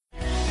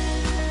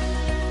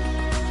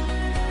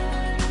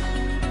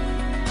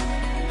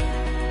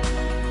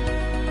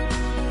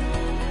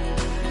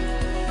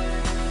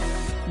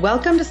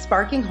Welcome to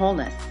Sparking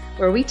Wholeness,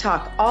 where we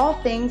talk all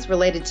things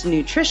related to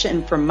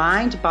nutrition for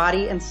mind,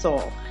 body, and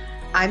soul.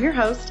 I'm your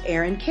host,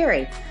 Erin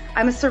Carey.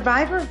 I'm a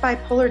survivor of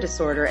bipolar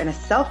disorder and a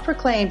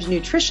self-proclaimed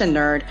nutrition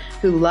nerd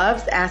who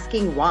loves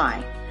asking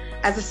why.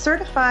 As a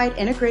certified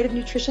integrative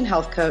nutrition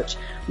health coach,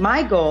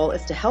 my goal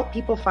is to help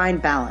people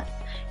find balance,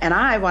 and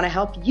I want to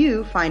help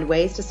you find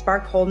ways to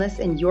spark wholeness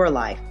in your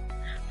life.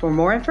 For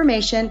more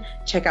information,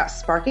 check out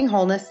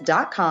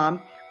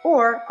sparkingwholeness.com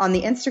or on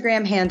the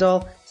Instagram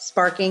handle,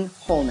 Sparking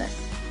Wholeness.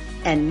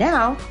 And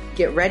now,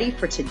 get ready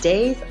for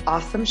today's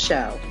awesome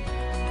show.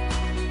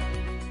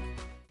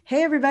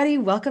 Hey everybody,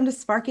 welcome to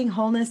Sparking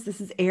Wholeness. This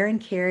is Erin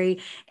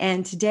Carey,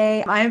 and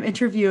today I am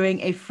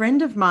interviewing a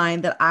friend of mine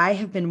that I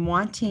have been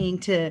wanting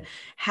to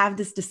have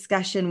this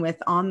discussion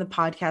with on the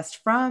podcast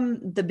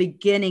from the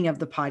beginning of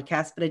the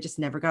podcast, but I just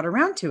never got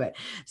around to it.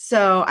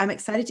 So I'm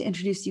excited to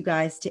introduce you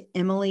guys to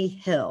Emily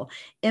Hill.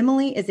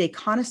 Emily is a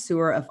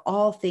connoisseur of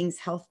all things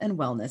health and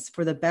wellness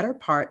for the better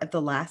part of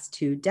the last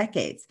 2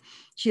 decades.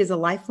 She is a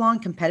lifelong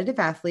competitive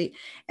athlete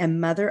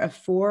and mother of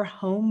 4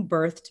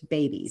 home-birthed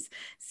babies.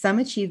 Some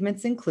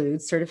achievements include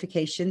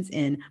certifications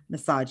in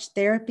massage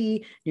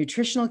therapy,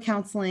 nutritional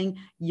counseling,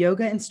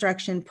 yoga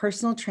instruction,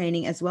 personal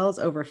training, as well as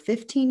over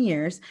 15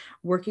 years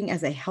working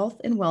as a health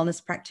and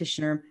wellness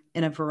practitioner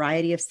in a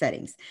variety of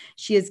settings.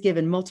 She has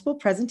given multiple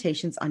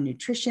presentations on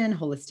nutrition,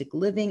 holistic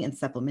living, and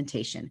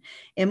supplementation.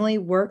 Emily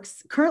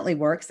currently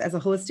works as a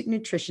holistic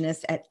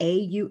nutritionist at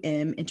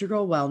AUM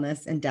Integral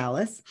Wellness in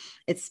Dallas.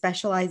 It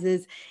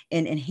specializes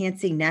in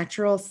enhancing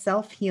natural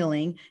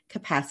self-healing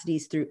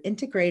capacities through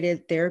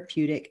integrated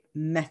therapeutic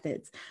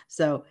methods.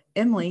 So,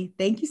 Emily,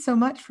 thank you so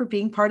much for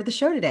being part of the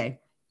show today.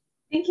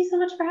 Thank you so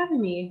much for having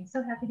me.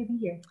 So happy to be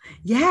here.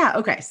 Yeah.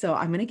 Okay. So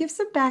I'm going to give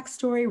some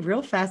backstory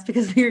real fast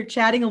because we were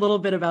chatting a little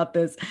bit about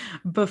this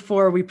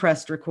before we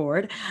pressed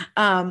record.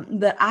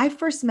 That I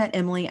first met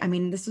Emily,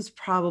 this was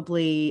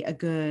probably a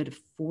good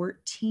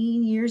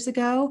 14 years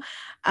ago,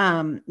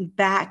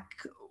 back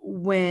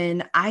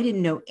when I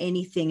didn't know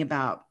anything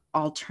about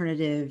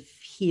alternative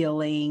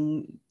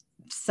healing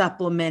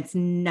supplements,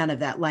 none of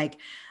that. Like,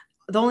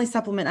 the only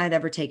supplement I'd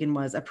ever taken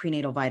was a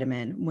prenatal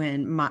vitamin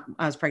when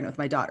I was pregnant with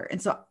my daughter.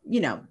 And so,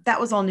 that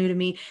was all new to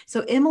me.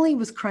 So Emily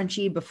was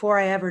crunchy before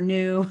I ever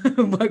knew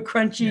what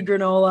crunchy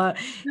granola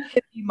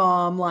hippie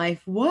mom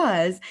life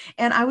was.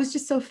 And I was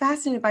just so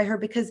fascinated by her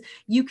because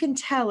you can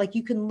tell, like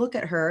you can look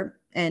at her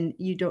and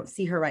you don't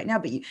see her right now,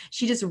 but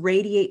she just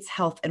radiates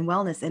health and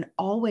wellness and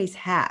always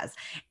has.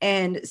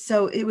 And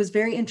so it was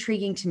very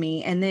intriguing to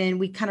me. And then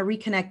we kind of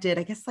reconnected,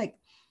 I guess like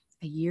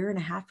a year and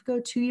a half ago,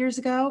 2 years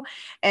ago,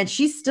 and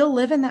she's still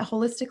living that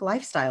holistic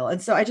lifestyle.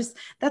 And so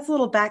that's a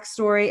little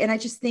backstory. And I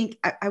just think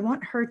I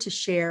want her to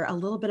share a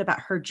little bit about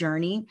her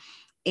journey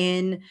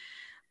in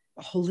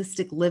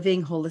holistic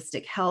living,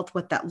 holistic health,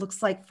 what that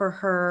looks like for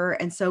her.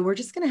 And so we're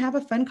just going to have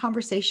a fun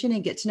conversation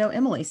and get to know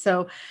Emily.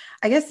 So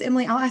I guess,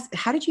 Emily, I'll ask,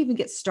 how did you even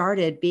get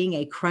started being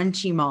a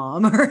crunchy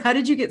mom? Or how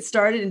did you get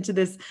started into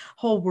this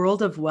whole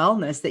world of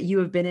wellness that you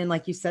have been in,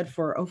 like you said,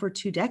 for over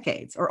 2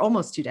 decades or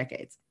almost 2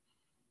 decades?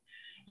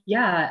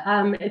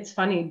 Yeah, it's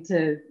funny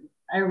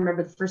I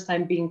remember the first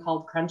time being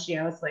called crunchy.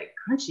 I was like,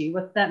 crunchy,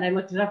 what's that? And I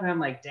looked it up and I'm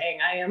like, dang,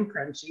 I am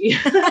crunchy.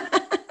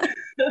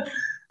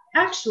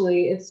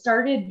 Actually, it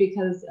started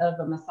because of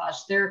a massage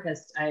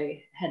therapist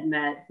I had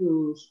met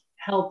who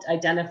helped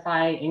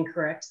identify and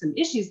correct some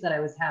issues that I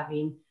was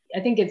having.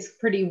 I think it's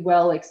pretty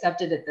well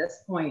accepted at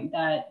this point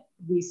that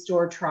we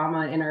store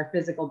trauma in our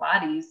physical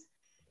bodies.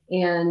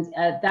 And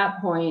at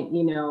that point,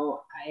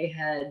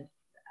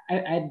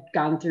 I'd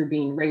gone through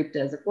being raped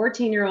as a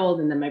 14-year-old,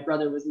 and then my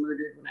brother was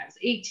murdered when I was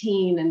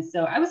 18. And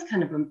so I was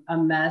kind of a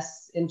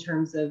mess in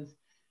terms of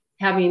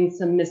having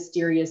some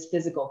mysterious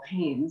physical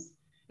pains.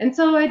 And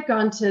so I'd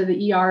gone to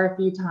the ER a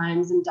few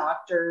times and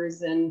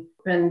doctors and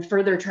been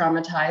further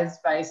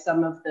traumatized by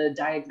some of the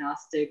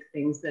diagnostic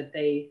things that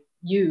they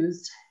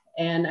used.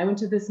 And I went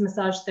to this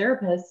massage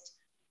therapist,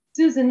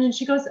 Susan, and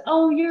she goes,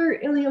 oh, your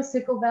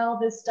ileocecal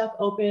valve is stuck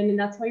open and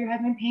that's why you're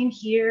having pain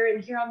here.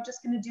 And here, I'm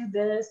just going to do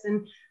this.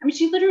 And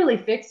she literally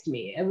fixed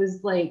me. It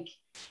was like,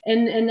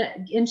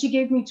 and she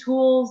gave me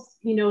tools,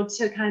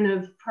 to kind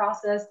of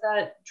process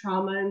that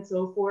trauma and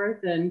so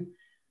forth. And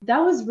that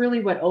was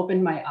really what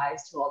opened my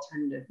eyes to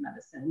alternative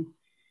medicine.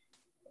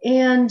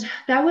 And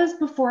that was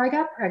before I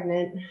got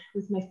pregnant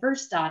with my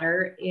first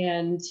daughter.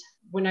 And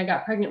when I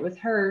got pregnant with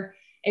her,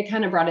 it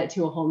kind of brought it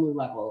to a whole new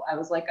level. I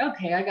was like,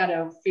 okay, I got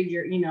to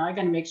figure, I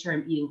got to make sure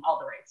I'm eating all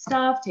the right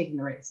stuff, taking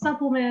the right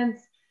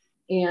supplements.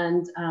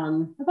 And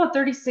about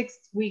 36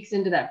 weeks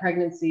into that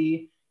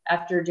pregnancy,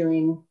 after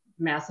doing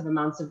massive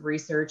amounts of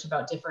research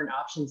about different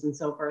options and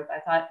so forth, I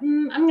thought,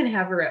 I'm going to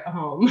have her at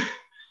home.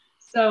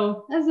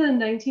 So as a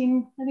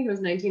 19, I think it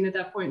was 19 at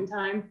that point in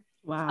time.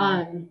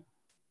 Wow.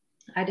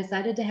 I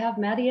decided to have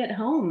Maddie at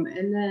home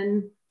and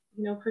then,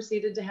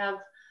 proceeded to have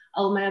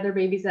all my other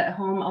babies at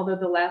home. Although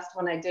the last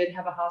one I did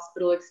have a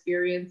hospital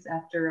experience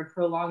after a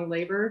prolonged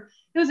labor.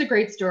 It was a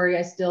great story.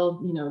 I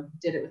still,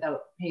 did it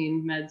without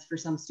pain meds for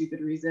some stupid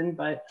reason,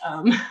 but,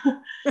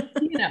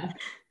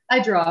 I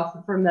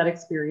draw from that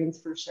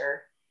experience for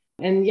sure.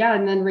 And yeah,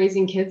 and then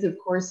raising kids, of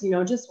course,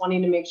 just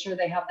wanting to make sure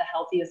they have the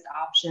healthiest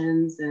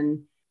options.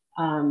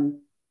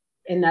 Um,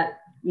 and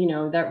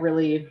that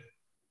really,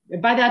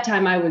 by that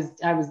time I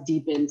was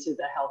deep into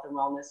the health and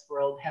wellness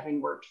world,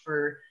 having worked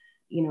for,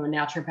 a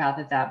naturopath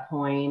at that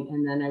point.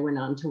 And then I went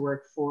on to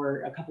work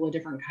for a couple of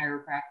different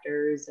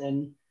chiropractors.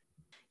 And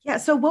Yeah.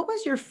 So what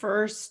was your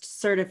first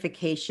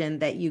certification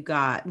that you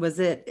got? Was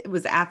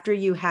after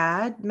you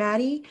had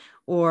Maddie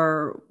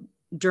or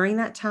during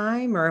that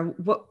time, or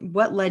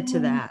what led to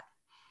that?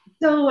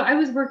 so I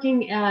was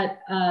working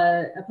at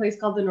a place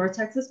called the North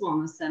Texas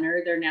Wellness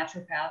Center. They're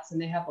naturopaths, and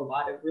they have a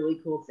lot of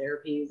really cool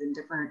therapies and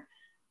different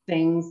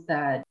things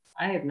that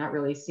I have not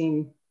really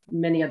seen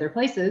many other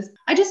places.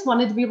 I just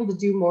wanted to be able to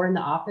do more in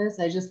the office.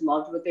 I just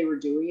loved what they were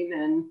doing.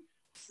 And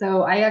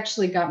so I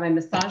actually got my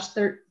massage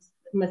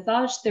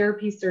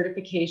therapy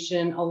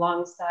certification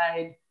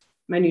alongside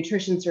my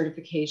nutrition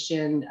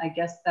certification. I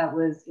guess that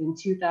was in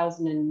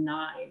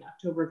 2009,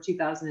 October of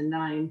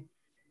 2009.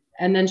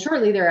 And then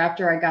shortly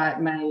thereafter, I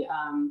got my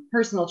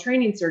personal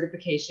training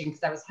certification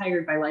because I was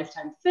hired by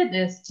Lifetime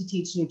Fitness to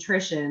teach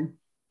nutrition.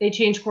 They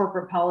changed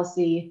corporate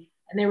policy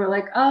and they were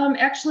like,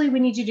 actually, we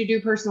need you to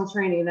do personal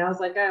training. And I was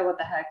like, oh, what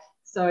the heck?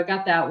 So I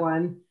got that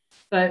one.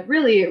 But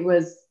really, it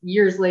was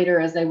years later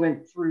as I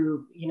went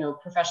through,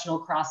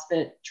 professional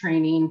CrossFit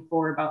training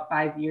for about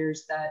 5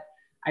 years that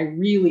I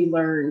really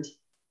learned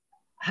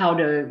how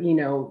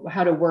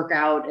to work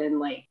out. And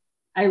like,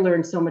 I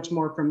learned so much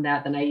more from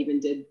that than I even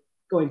did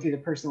going through the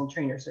personal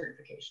trainer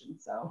certification.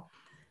 So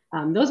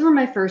those were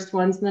my first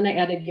ones. And then I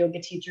added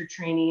yoga teacher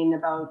training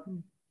about,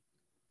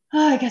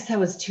 I guess that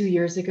was 2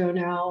 years ago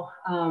now.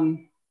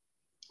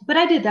 But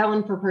I did that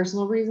one for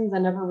personal reasons. I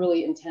never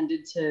really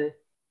intended to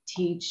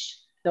teach,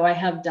 though I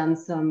have done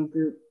some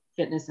group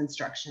fitness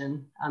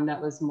instruction.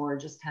 That was more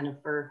just kind of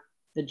for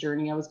the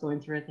journey I was going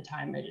through at the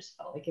time. I just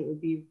felt like it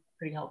would be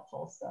pretty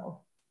helpful.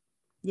 So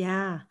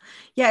Yeah.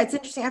 Yeah. It's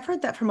interesting. I've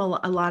heard that from a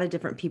lot of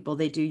different people.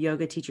 They do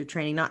yoga teacher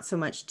training, not so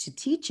much to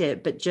teach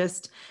it, but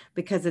just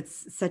because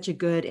it's such a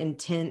good,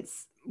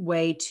 intense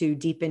way to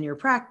deepen your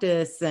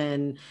practice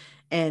and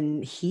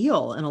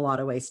heal in a lot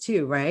of ways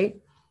too,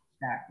 right?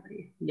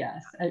 exactly.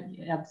 Yes,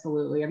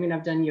 absolutely. I mean,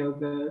 I've done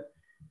yoga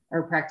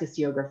or practiced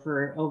yoga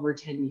for over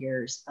 10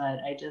 years, but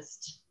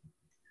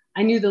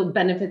I knew the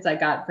benefits I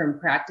got from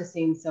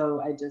practicing.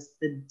 So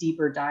the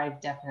deeper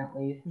dive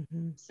definitely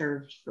Mhm.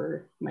 served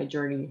for my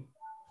journey.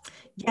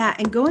 Yeah.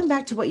 And going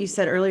back to what you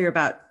said earlier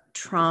about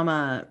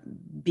trauma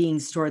being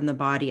stored in the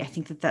body, I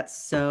think that that's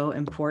so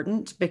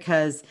important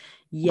because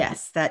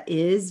yes, that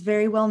is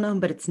very well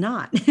known, but it's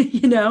not,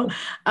 Yeah.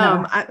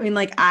 I mean,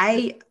 like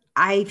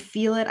I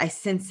feel it, I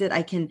sense it,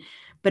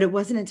 but it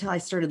wasn't until I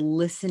started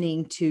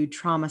listening to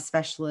trauma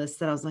specialists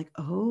that I was like,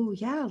 oh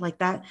yeah, like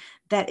that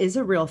is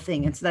a real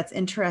thing. And so that's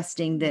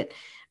interesting that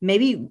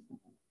maybe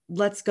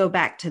let's go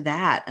back to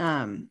that.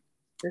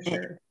 For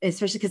sure.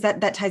 Especially because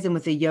that ties in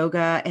with the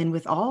yoga and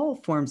with all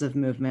forms of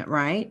movement,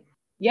 right?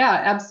 Yeah,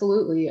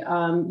 absolutely.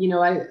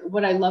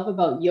 What I love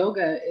about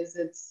yoga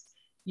is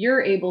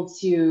you're able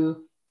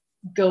to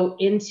go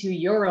into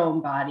your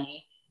own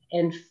body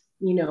and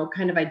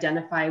kind of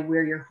identify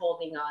where you're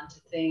holding on to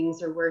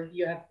things or where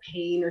you have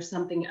pain or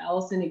something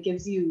else, and it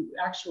gives you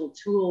actual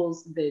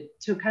tools that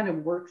to kind of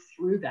work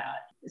through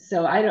that.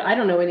 So I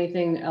don't know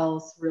anything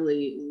else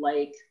really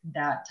like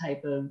that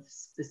type of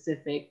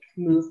specific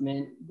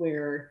movement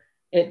where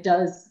it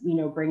does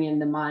bring in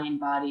the mind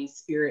body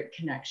spirit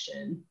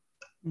connection.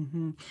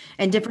 Mhm.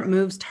 And different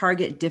moves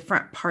target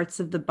different parts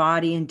of the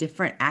body and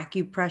different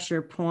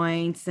acupressure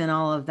points and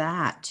all of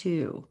that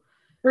too.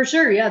 For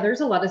sure. Yeah.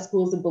 There's a lot of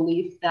schools of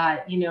belief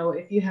that,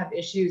 if you have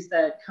issues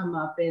that come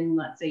up in,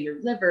 let's say,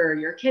 your liver,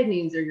 your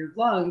kidneys, or your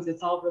lungs,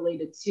 it's all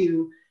related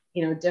to,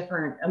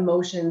 different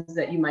emotions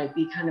that you might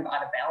be kind of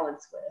out of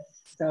balance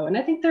with. So, and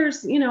I think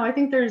there's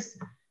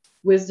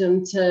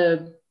wisdom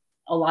to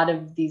a lot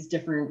of these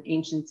different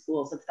ancient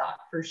schools of thought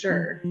for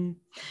sure. Mhm.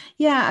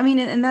 Yeah, I mean,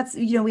 and that's,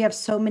 we have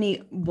so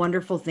many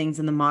wonderful things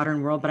in the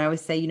modern world, but I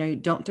always say,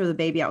 don't throw the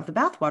baby out with the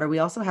bathwater. We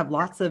also have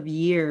lots of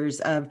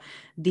years of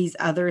these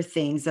other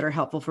things that are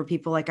helpful for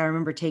people. Like I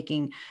remember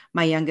taking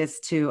my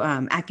youngest to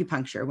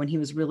acupuncture when he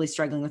was really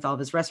struggling with all of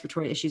his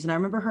respiratory issues. And I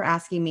remember her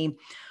asking me,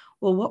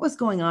 well, what was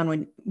going on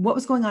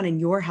in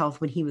your health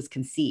when he was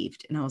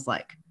conceived? And I was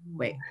like,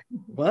 wait,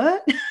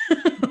 what?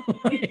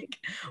 Like,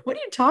 what are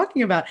you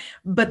talking about?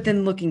 But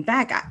then looking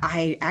back,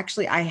 I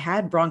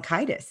had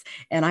bronchitis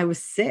and I was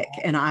sick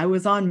and I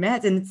was on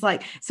meds. And it's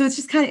like, so it's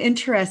just kind of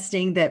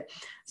interesting that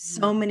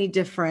so many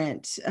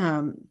different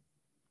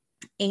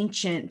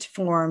ancient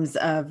forms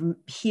of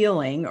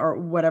healing or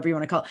whatever you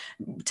want to call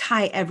it,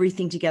 tie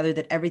everything together,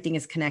 that everything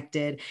is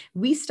connected.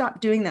 We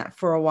stopped doing that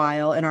for a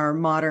while in our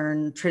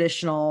modern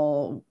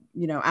traditional,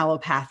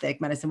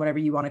 allopathic medicine, whatever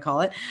you want to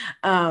call it.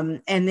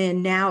 And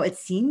then now it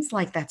seems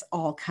like that's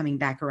all coming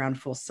back around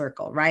full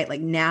circle, right?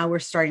 Like now we're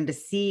starting to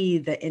see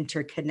the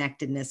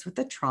interconnectedness with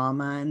the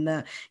trauma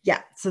and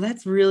yeah. So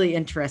that's really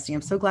interesting.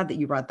 I'm so glad that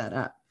you brought that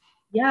up.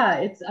 Yeah,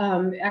 it's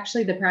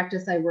actually the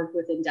practice I work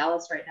with in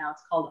Dallas right now.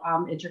 It's called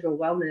Integral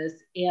Wellness,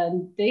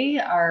 and they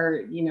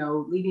are,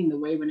 leading the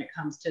way when it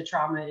comes to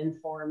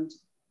trauma-informed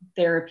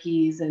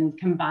therapies and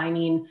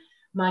combining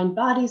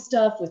mind-body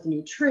stuff with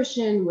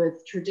nutrition,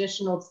 with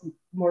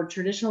more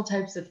traditional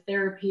types of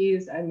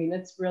therapies. I mean,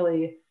 it's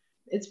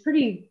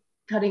pretty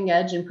cutting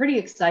edge and pretty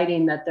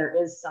exciting that there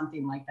is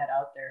something like that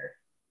out there.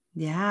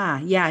 Yeah,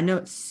 yeah, no,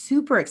 it's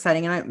super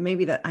exciting. And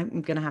maybe that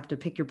I'm gonna have to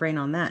pick your brain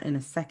on that in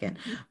a second.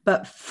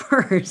 But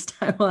first,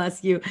 I will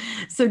ask you,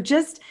 so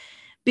just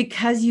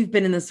because you've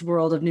been in this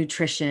world of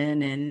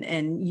nutrition and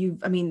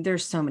I mean,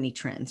 there's so many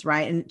trends,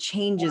 right? And it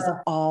changes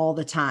all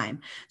the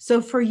time.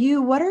 So for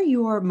you, what are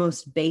your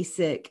most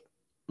basic,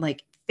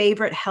 like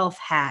favorite health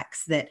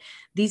hacks that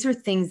these are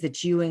things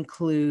that you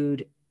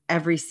include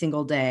every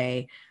single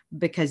day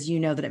because you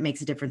know that it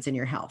makes a difference in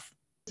your health?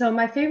 So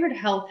my favorite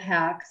health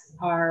hacks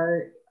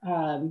are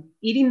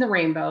eating the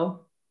rainbow,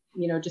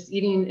 just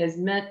eating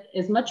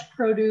as much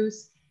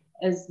produce,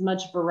 as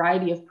much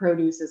variety of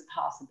produce as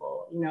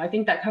possible. I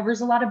think that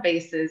covers a lot of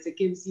bases. It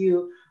gives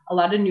you a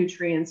lot of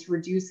nutrients,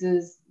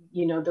 reduces,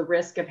 the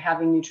risk of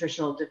having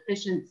nutritional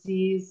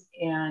deficiencies,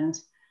 and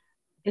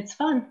it's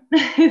fun.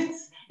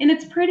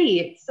 It's pretty.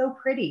 It's so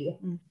pretty.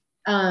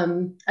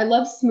 I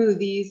love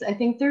smoothies. I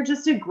think they're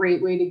just a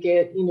great way to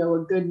get,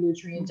 a good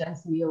nutrient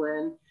dense meal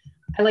in.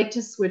 I like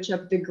to switch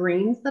up the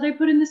greens that I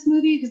put in the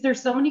smoothie because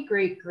there's so many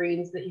great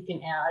greens that you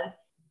can add.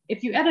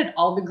 If you added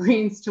all the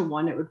greens to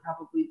one, it would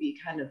probably be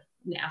kind of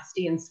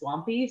nasty and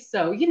swampy.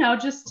 So,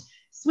 just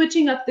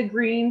switching up the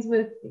greens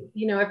with,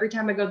 every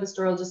time I go to the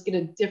store, I'll just get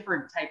a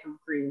different type of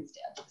greens to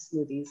add to the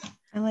smoothies.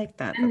 I like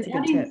that. And That's a good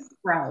adding tip.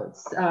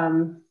 sprouts,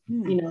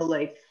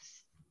 like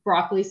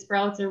broccoli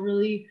sprouts are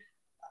really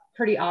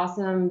pretty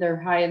awesome.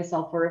 They're high in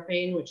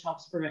sulforaphane, which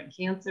helps prevent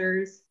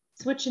cancers.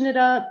 Switching it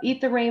up, eat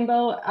the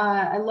rainbow.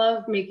 I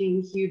love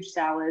making huge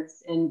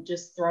salads and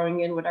just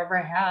throwing in whatever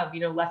I have,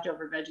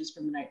 leftover veggies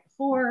from the night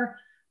before,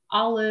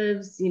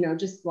 olives,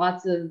 just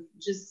lots of,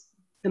 just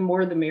the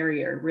more the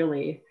merrier,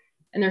 really.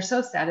 And they're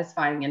so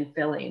satisfying and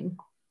filling.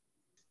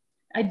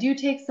 I do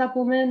take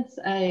supplements.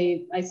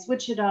 I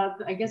switch it up.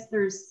 I guess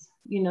there's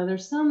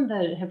some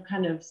that have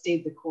kind of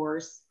stayed the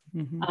course.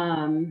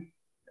 Mm-hmm.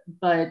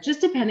 But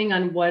just depending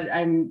on what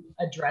I'm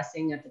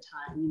addressing at the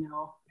time,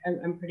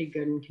 I'm pretty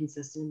good and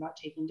consistent about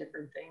taking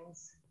different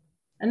things.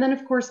 And then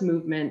of course,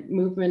 movement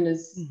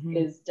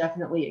is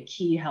definitely a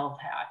key health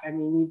hack. I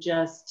mean,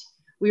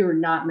 we were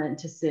not meant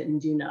to sit and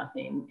do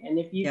nothing. And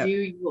if you do,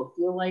 you will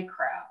feel like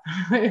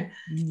crap,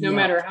 no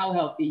matter how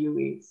healthy you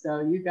eat. So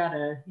you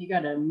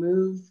gotta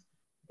move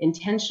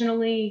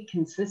intentionally,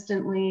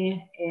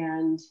 consistently,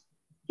 and,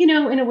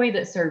 in a way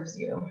that serves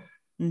you.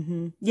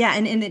 Yeah.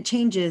 And it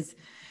changes,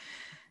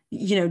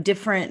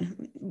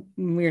 different,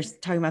 we were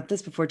talking about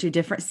this before too,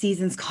 different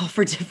seasons call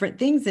for different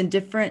things and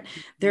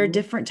there are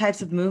different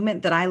types of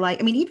movement that I like.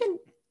 I mean, even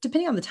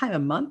depending on the time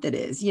of month it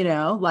is,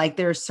 like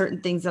there are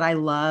certain things that I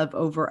love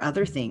over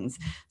other things.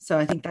 So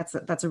I think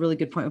that's a really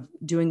good point of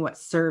doing what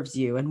serves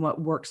you and what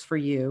works for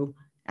you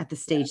at the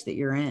stage that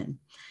you're in.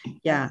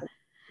 Yeah.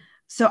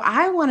 So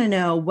I want to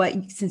know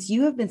since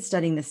you have been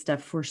studying this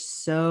stuff for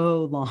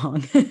so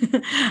long,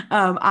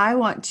 I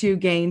want to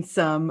gain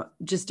some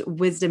just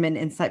wisdom and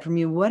insight from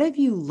you. What have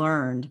you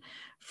learned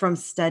from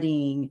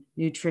studying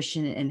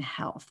nutrition and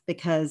health?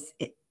 Because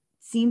it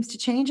seems to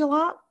change a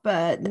lot,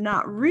 but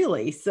not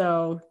really.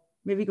 So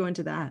maybe go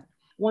into that.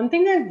 One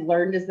thing I've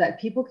learned is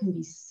that people can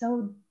be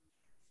so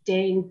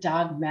dang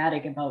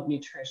dogmatic about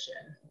nutrition.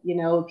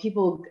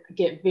 People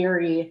get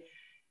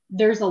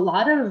there's a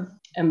lot of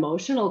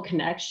emotional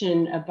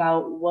connection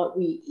about what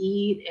we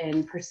eat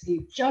and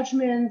perceived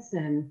judgments.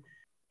 And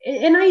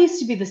I used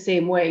to be the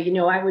same way.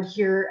 I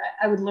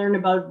would learn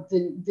about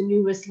the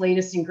newest,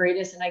 latest and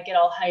greatest, and I get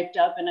all hyped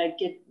up and I'd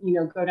get,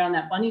 go down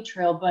that bunny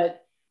trail.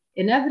 But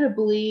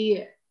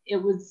inevitably it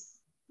was,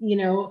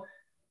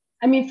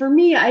 I mean, for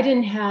me, I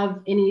didn't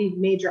have any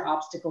major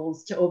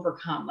obstacles to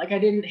overcome. Like I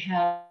didn't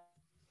have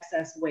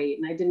excess weight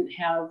and I didn't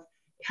have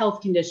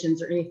health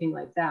conditions or anything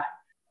like that.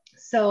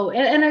 So,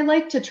 and I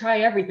like to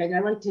try everything. I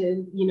like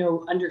to,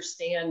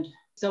 understand.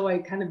 So I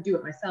kind of do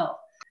it myself.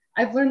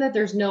 I've learned that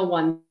there's no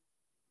one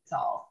fits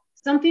all.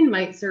 Something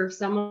might serve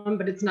someone,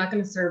 but it's not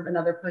going to serve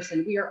another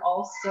person. We are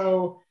all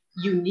so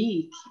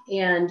unique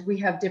and we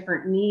have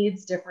different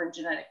needs, different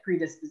genetic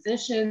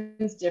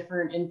predispositions,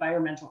 different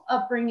environmental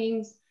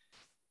upbringings.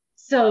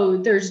 So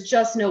there's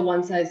just no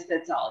one size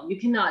fits all. You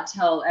cannot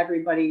tell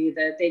everybody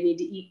that they need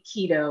to eat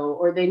keto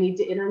or they need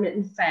to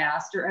intermittent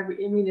fast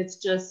it's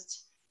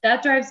just,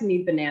 that drives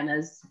me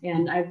bananas.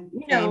 And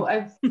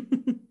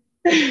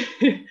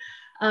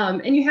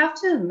and you have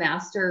to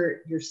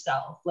master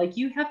yourself. Like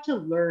you have to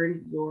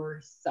learn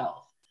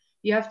yourself.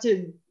 You have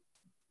to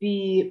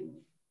be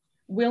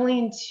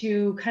willing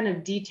to kind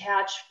of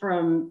detach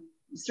from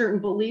certain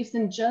beliefs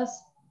and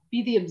just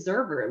be the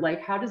observer.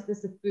 Like, how does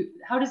this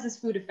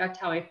food affect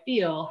how I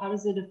feel? How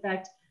does it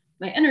affect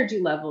my energy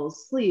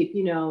levels, sleep,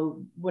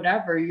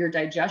 whatever? Your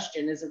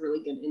digestion is a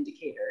really good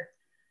indicator.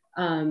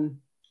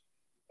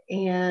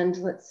 And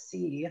let's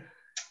see.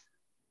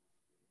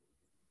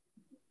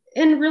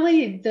 And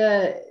really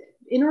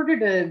in order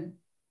to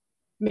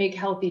make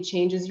healthy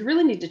changes, you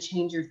really need to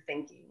change your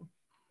thinking.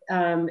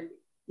 Um,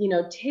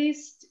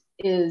 taste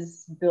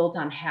is built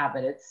on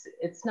habit.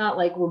 It's not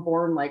like we're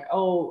born like,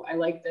 oh, I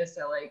like this,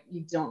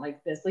 you don't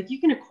like this. Like you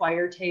can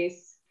acquire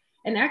tastes.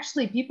 And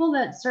actually people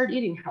that start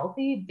eating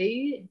healthy,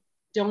 they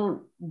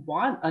don't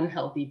want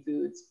unhealthy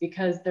foods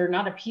because they're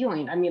not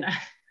appealing. I mean,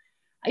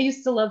 I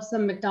used to love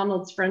some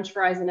McDonald's French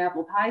fries and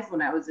apple pies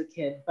when I was a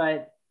kid,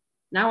 but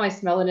now I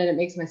smell it and it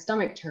makes my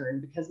stomach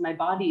turn because my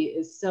body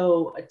is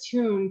so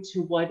attuned to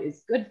what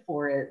is good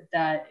for it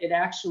that it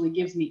actually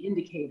gives me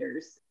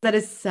indicators. That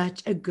is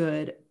such a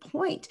good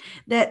point,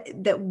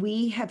 that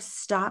we have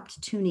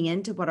stopped tuning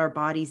into what our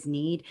bodies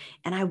need.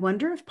 And I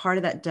wonder if part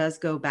of that does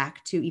go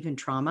back to even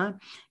trauma,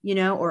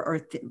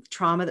 or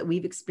trauma that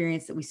we've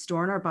experienced that we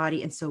store in our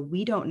body. And so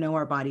we don't know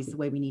our bodies the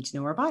way we need to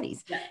know our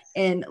bodies. Yes.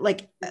 And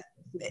like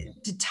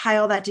to tie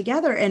all that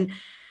together. And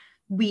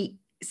we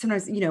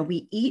sometimes,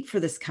 we eat for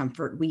this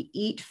comfort. We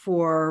eat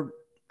for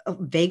a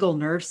vagal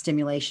nerve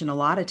stimulation a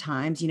lot of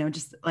times,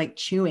 just like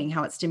chewing,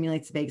 how it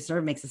stimulates the vagus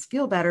nerve makes us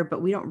feel better,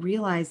 but we don't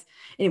realize.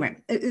 Anyway,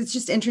 it's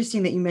just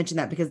interesting that you mentioned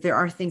that, because there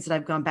are things that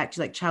I've gone back to,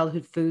 like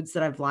childhood foods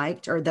that I've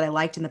liked or that I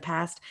liked in the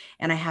past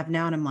and I have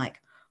now, and I'm like,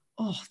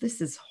 oh,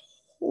 this is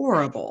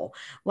horrible.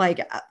 Like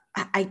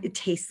it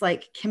tastes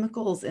like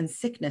chemicals and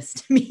sickness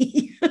to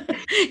me,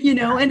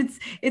 and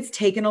it's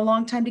taken a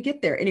long time to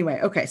get there. Anyway,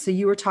 okay, so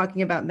you were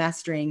talking about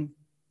mastering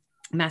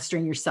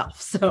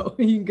yourself. So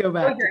you can go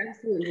back. Oh, you're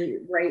absolutely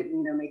right,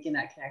 making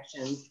that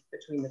connection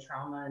between the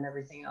trauma and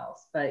everything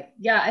else. But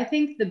yeah, I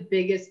think the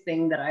biggest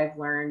thing that I've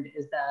learned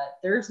is that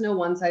there's no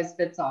one size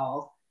fits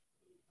all.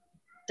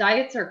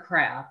 Diets are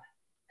crap.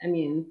 I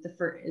mean,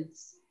 it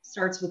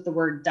starts with the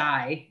word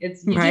die.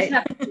 You right. just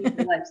have to change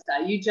your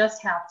lifestyle. You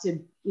just have to,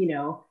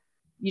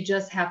 you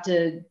just have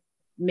to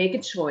make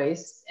a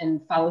choice and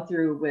follow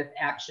through with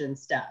action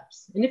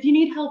steps. And if you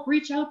need help,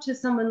 reach out to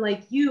someone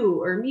like you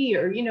or me,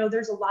 or,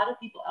 there's a lot of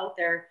people out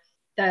there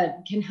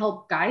that can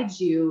help guide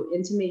you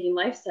into making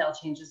lifestyle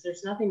changes.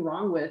 There's nothing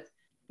wrong with,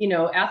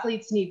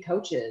 athletes need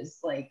coaches.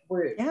 Like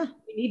we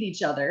need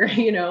each other,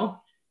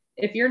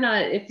 if you're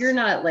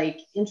not like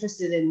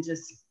interested in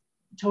just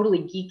totally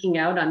geeking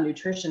out on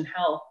nutrition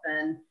health,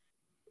 then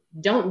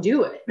don't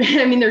do it.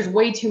 I mean, there's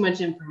way too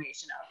much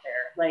information out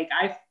there. Like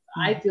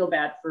I feel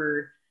bad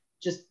for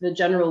just the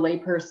general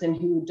layperson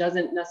who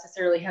doesn't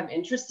necessarily have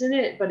interest in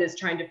it, but is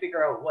trying to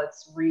figure out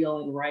what's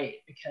real and right,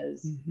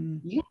 because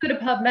you can go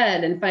to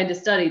PubMed and find a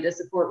study to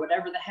support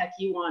whatever the heck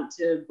you want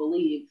to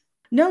believe.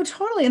 No,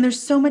 totally. And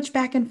there's so much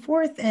back and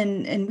forth,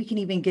 and we can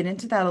even get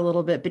into that a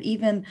little bit, but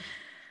even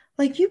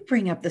like you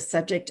bring up the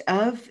subject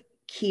of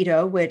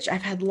keto, which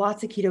I've had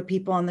lots of keto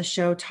people on the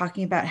show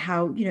talking about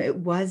how, it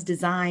was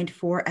designed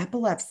for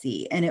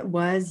epilepsy and it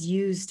was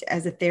used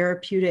as a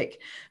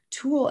therapeutic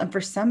tool. And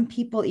for some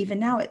people, even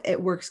now,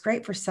 it works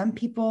great. For some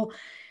people,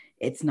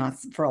 it's not.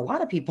 For a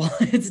lot of people,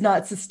 it's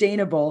not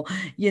sustainable,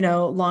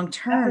 long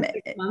term.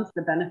 After 6 months,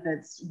 the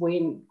benefits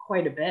wane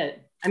quite a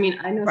bit. I mean,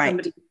 I know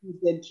somebody who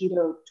did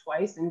keto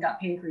twice and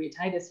got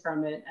pancreatitis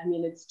from it. I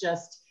mean, it's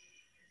just...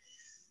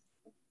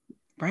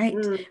 Right.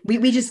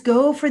 We just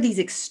go for these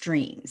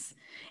extremes.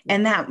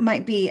 And that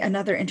might be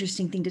another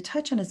interesting thing to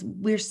touch on, is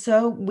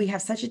we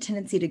have such a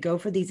tendency to go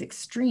for these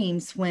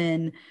extremes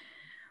when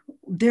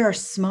there are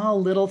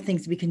small little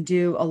things we can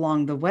do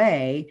along the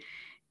way.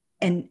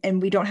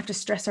 And we don't have to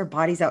stress our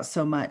bodies out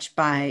so much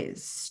by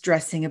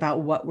stressing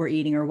about what we're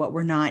eating or what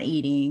we're not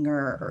eating,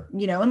 or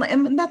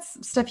and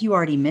that's stuff you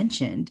already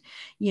mentioned,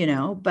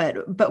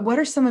 but what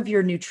are some of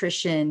your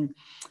nutrition,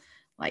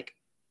 like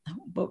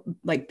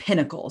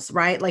pinnacles,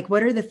 right? Like,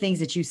 what are the things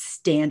that you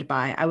stand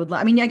by?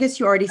 I guess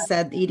you already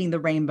said eating the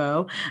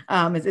rainbow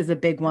is a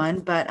big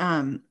one, but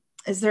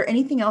is there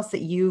anything else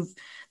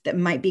that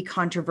might be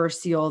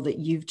controversial that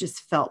you've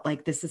just felt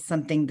like this is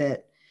something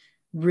that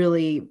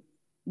really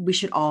we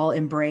should all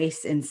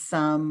embrace in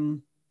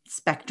some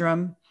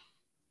spectrum?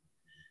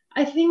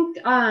 I think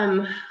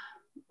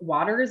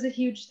water is a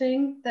huge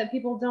thing that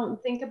people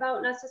don't think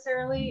about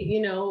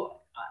necessarily.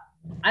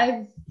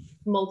 I've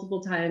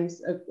multiple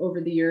times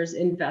over the years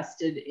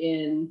invested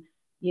in,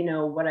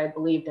 what I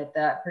believed at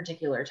that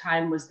particular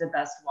time was the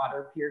best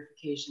water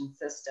purification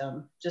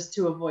system, just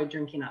to avoid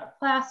drinking out of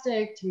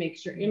plastic, to make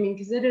sure,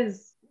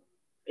 because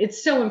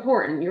it's so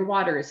important. Your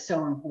water is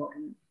so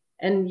important.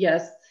 And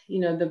yes,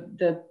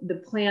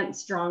 the plant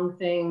strong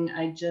thing,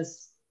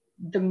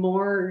 the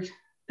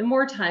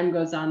more time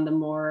goes on, the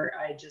more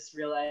I just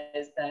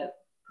realize that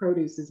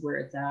produce is where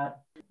it's at.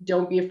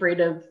 Don't be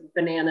afraid of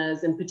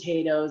bananas and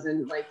potatoes,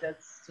 and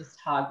that's just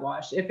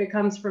hogwash. If it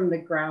comes from the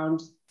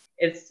ground,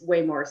 it's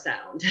way more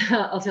sound.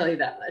 I'll tell you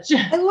that much.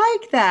 I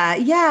like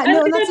that. Yeah,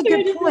 no, that's a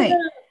good point.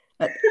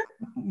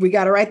 we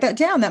got to write that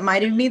down. That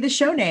might even be the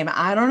show name.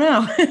 I don't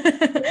know.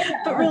 But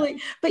Yeah.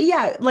 really, but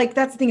yeah, like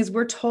that's the thing is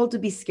we're told to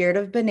be scared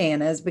of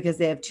bananas because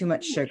they have too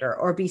much sugar,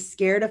 or be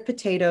scared of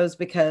potatoes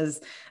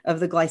because of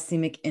the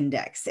glycemic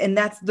index. And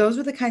those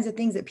are the kinds of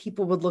things that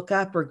people would look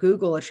up or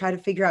Google or try to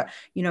figure out,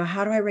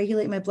 how do I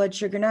regulate my blood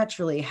sugar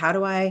naturally? How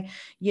do I,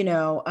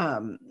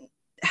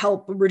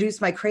 help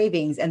reduce my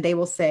cravings? And they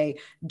will say,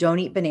 don't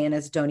eat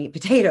bananas, don't eat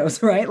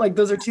potatoes, right? Like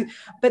those are two,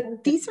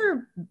 but these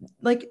are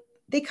like,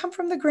 they come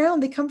from the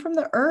ground, they come from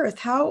the earth.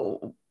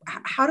 How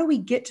do we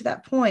get to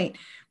that point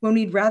when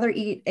we'd rather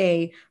eat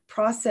a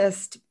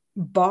processed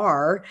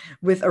bar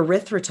with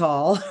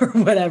erythritol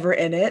or whatever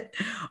in it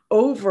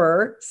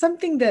over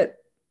something that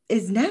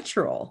is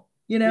natural,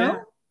 Yeah.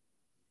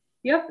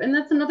 Yep. And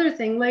that's another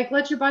thing. Like,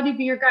 let your body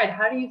be your guide.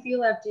 How do you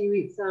feel after you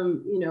eat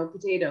some,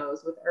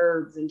 potatoes with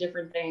herbs and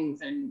different things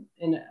and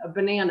a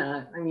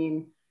banana? I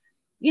mean,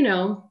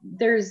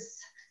 there's,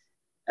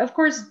 of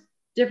course,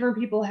 different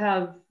people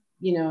have,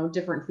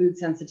 different food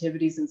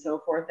sensitivities and so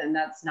forth. And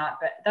that's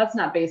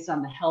not based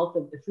on the health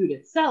of the food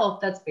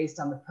itself. That's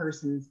based on the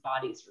person's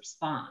body's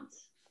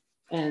response.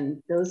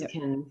 And those Yep.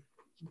 can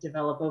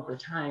develop over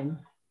time.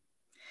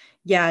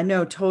 Yeah,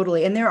 no,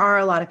 totally. And there are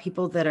a lot of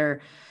people that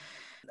are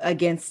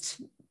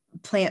against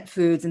plant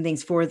foods and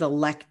things for the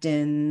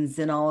lectins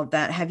and all of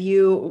that.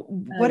 Oh,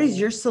 What is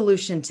yeah. your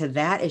solution to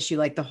that issue?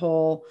 Like the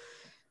whole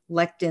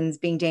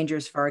lectins being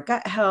dangerous for our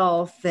gut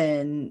health,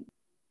 and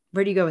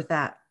where do you go with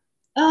that?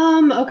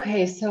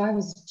 Okay, so I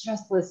was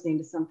just listening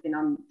to something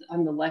on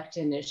the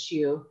lectin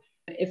issue.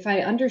 If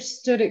I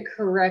understood it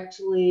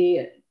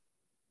correctly,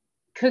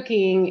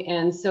 cooking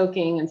and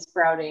soaking and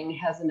sprouting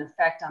has an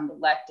effect on the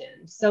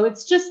lectin. So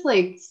it's just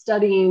like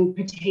studying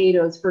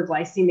potatoes for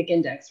glycemic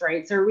index,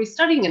 right? So are we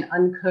studying an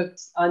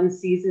uncooked,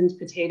 unseasoned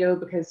potato?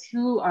 Because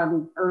who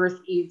on earth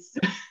eats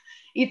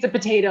a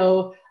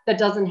potato that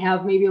doesn't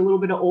have maybe a little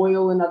bit of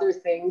oil and other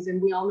things? And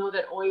we all know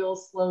that oil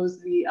slows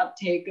the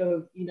uptake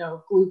of,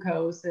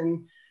 glucose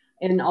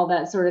and all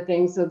that sort of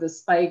thing. So the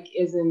spike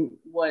isn't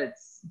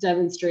what's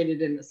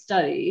demonstrated in the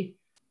study.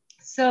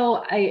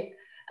 So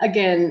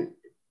again,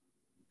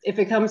 if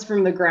it comes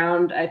from the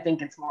ground, I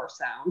think it's more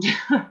sound.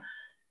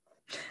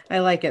 I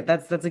like it.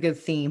 That's a good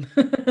theme.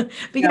 But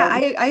yeah,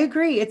 Yeah. I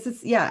agree.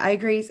 Yeah, I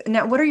agree.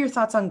 Now, what are your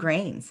thoughts on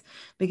grains?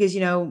 Because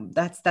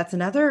that's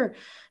another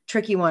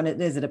tricky one.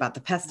 Is it about the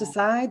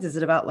pesticides? Is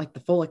it about like the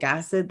folic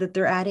acid that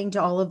they're adding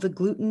to all of the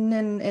gluten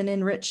and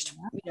enriched,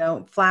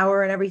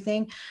 flour and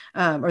everything,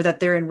 or that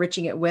they're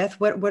enriching it with?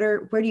 Where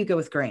do you go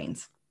with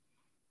grains?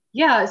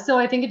 Yeah, so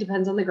I think it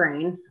depends on the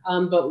grain,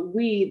 but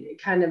wheat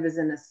kind of is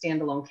in a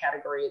standalone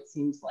category. It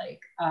seems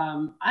like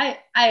I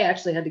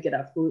actually had to get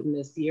off gluten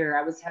this year.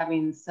 I was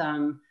having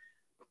some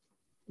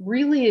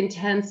really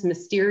intense,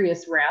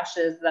 mysterious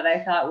rashes that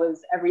I thought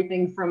was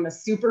everything from a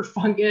super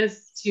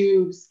fungus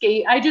to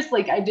skate. I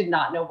did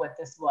not know what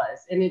this was,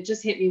 and it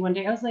just hit me one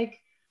day. I was like,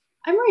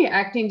 I'm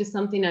reacting to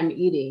something I'm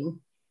eating,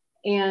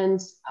 and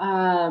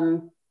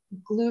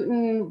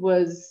gluten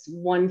was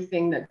one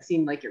thing that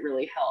seemed like it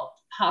really helped.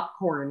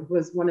 Popcorn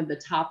was one of the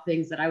top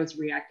things that I was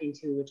reacting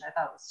to, which I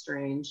thought was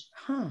strange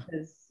Huh.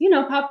 because,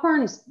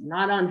 popcorn is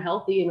not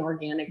unhealthy, and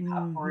organic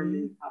popcorn Mm-hmm.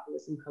 and probably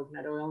with some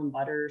coconut oil and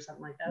butter or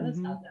something like that. That's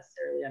Mm-hmm. not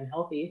necessarily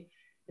unhealthy.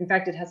 In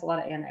fact, it has a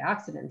lot of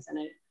antioxidants in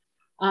it.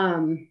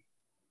 Um,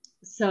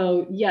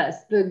 so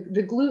yes,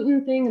 the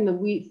gluten thing and the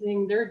wheat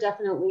thing, there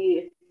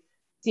definitely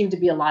seem to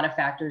be a lot of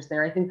factors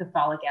there. I think the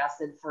folic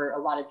acid for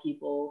a lot of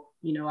people,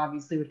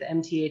 obviously with the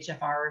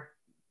MTHFR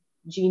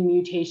gene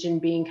mutation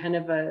being kind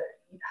of a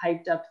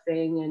hyped up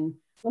thing, and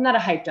well, not a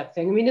hyped up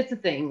thing. I mean, it's a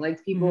thing.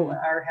 Like people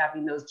Mm-hmm. are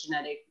having those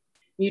genetic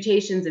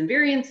mutations and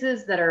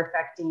variances that are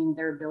affecting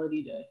their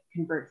ability to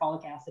convert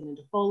folic acid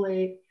into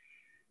folate.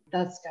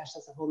 That's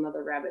a whole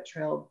nother rabbit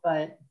trail.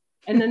 But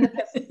and then the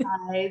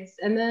pesticides,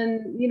 and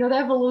then the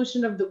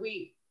evolution of the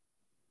wheat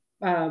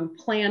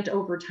plant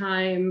over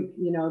time.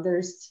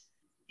 There's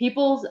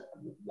people's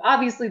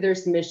obviously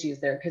there's some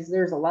issues there because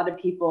there's a lot of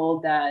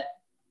people that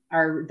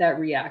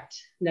react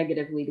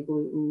negatively to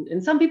gluten,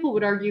 and some people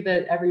would argue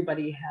that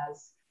everybody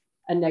has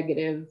a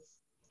negative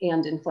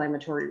and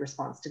inflammatory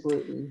response to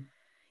gluten.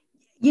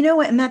 You know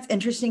what? And that's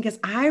interesting because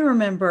I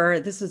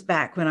remember this was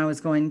back when I was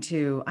and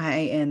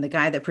the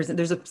guy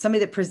that somebody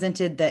that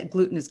presented that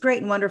gluten is great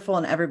and wonderful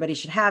and everybody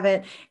should have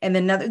it. And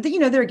then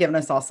they're giving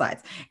us all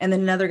sides. And then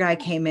another guy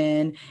came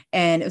in,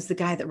 and it was the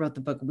guy that wrote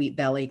the book Wheat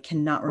Belly,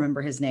 cannot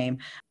remember his name.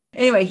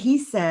 Anyway, he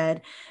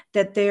said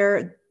that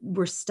there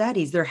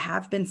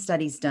have been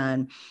studies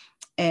done,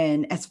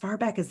 and as far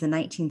back as the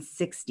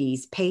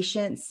 1960s,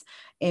 patients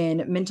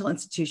in mental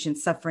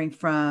institutions suffering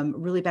from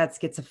really bad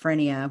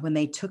schizophrenia, when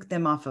they took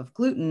them off of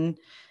gluten,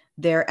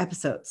 their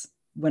episodes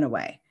went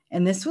away.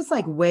 And this was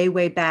like way,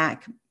 way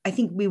back. I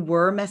think we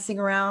were messing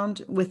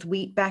around with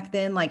wheat back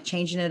then, like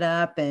changing it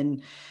up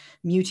and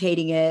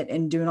mutating it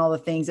and doing all the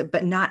things,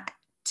 but not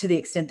to the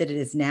extent that it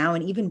is now.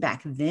 And even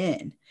back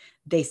then,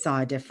 they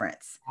saw a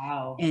difference.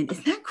 Wow. And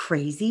isn't that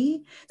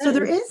crazy? So That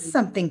there is is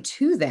something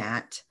to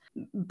that.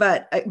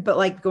 but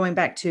like going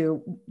back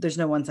to, there's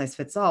no one size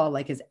fits all.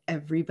 Like, is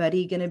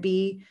everybody going to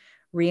be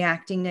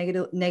reacting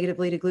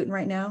negatively to gluten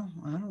right now?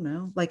 I don't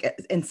know. Like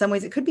in some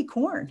ways it could be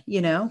corn,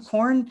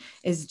 corn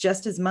is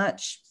just as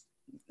much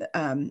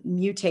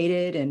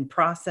mutated and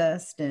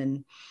processed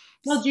and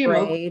Well,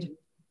 GMO, sprayed. of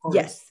course.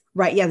 Yes.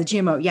 Right. Yeah. The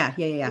GMO. Yeah.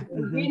 Yeah. Yeah.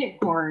 Organic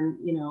corn,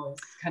 is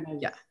kind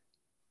of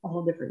a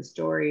whole different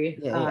story.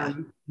 Yeah.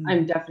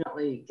 I'm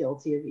definitely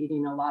guilty of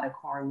eating a lot of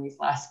corn these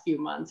last few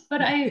months,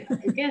 but I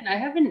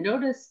haven't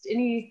noticed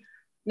any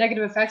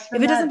negative effects from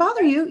if it doesn't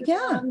bother you.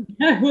 Yeah.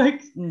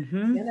 Like,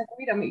 I'm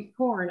eating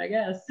corn, I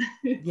guess.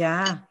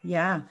 Yeah.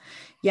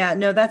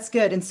 No, that's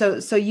good. And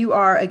so you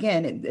are,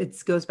 again,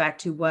 it goes back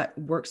to what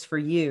works for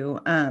you.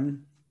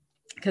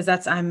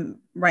 Because I'm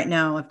right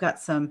now, I've got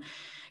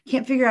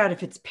can't figure out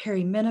if it's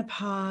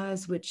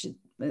perimenopause, which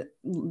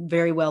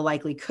very well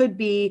likely could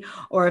be,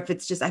 or if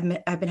it's just,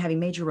 I've been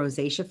having major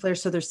rosacea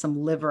flares. So there's some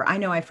liver. I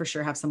know I for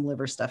sure have some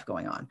liver stuff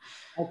going on.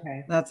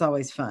 Okay. That's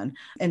always fun.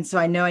 And so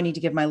I know I need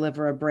to give my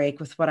liver a break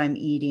with what I'm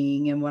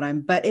eating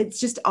and but it's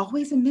just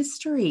always a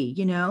mystery,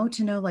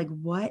 to know like,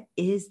 what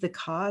is the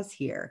cause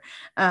here?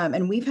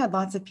 And we've had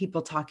lots of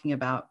people talking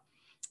about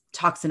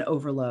toxin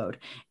overload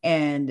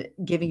and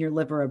giving your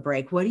liver a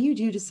break. What do you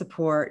do to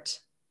support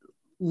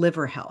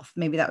liver health?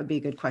 Maybe that would be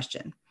a good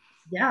question.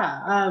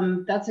 Yeah,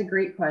 that's a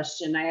great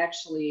question. I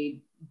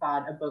actually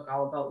bought a book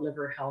all about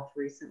liver health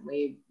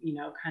recently,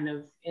 kind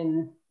of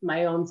in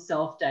my own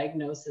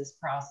self-diagnosis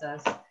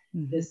process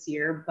this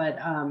year. But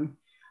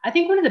I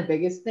think one of the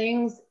biggest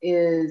things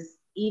is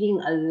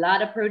eating a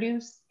lot of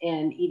produce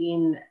and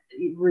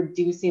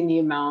reducing the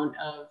amount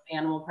of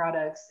animal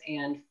products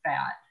and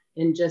fat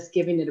and just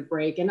giving it a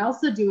break. And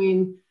also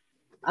doing,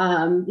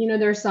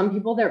 there are some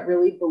people that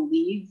really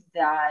believe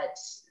that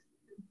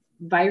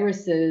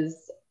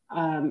viruses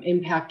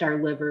impact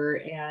our liver,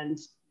 and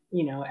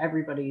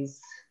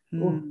everybody's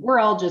we're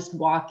all just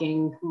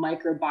walking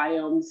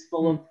microbiomes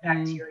full of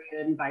bacteria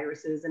and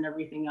viruses and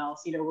everything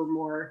else. We're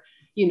more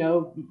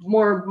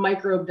more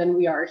microbe than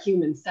we are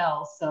human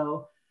cells.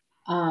 So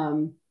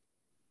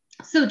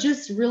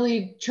just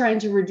really trying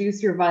to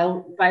reduce your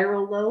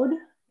viral load,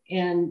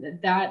 and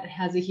that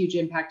has a huge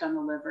impact on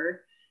the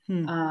liver.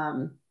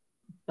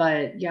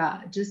 But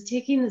yeah, just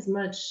taking as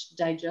much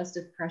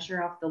digestive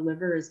pressure off the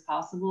liver as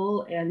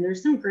possible. And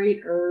there's some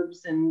great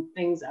herbs and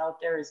things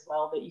out there as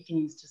well that you can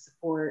use to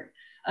support.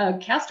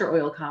 Castor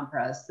oil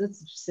compress,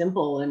 that's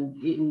simple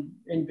and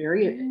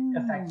very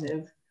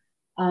effective.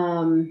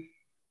 Moving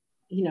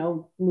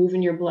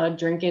your blood,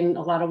 drinking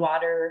a lot of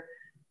water,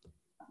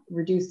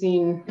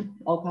 reducing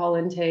alcohol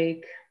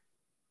intake.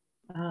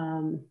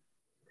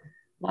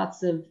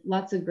 Lots of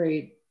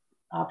great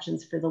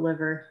options for the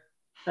liver.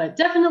 But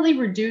definitely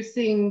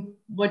reducing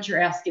what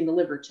you're asking the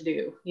liver to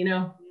do,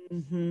 Yeah,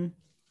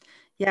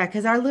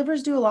 because our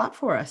livers do a lot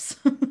for us.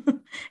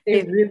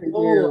 They really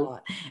do.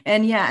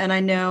 And I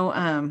know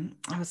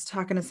I was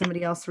talking to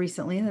somebody else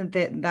recently, and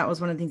that was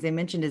one of the things they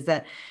mentioned, is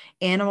that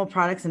animal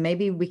products, and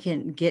maybe we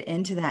can get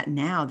into that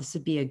now. This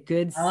would be a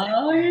good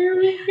Oh, here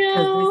we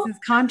go. This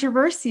is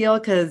controversial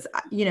because,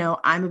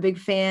 I'm a big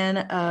fan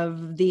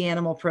of the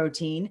animal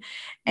protein,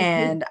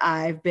 and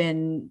I've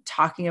been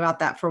talking about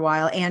that for a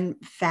while, and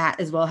fat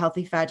as well,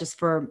 healthy fat, just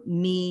for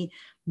me.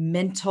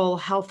 Mental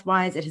health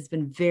wise, it has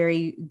been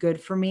very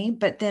good for me.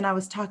 But then I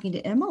was talking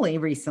to Emily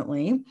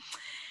recently,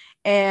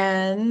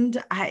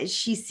 and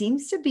she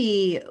seems to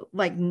be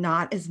like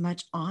not as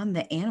much on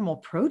the animal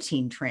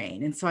protein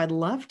train. And so I'd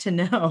love to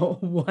know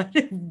what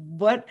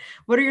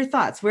are your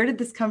thoughts? Where did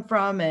this come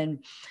from? And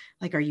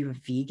like, are you a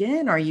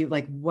vegan? Are you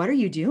like, what are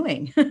you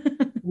doing?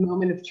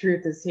 Moment of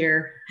truth is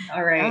here.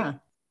 All right. Yeah.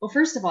 Well,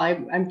 first of all,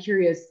 I'm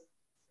curious,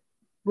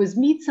 was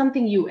meat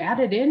something you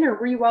added in, or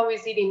were you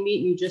always eating meat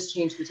and you just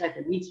changed the type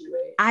of meat you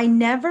ate?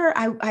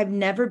 I've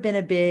never been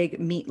a big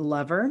meat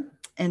lover.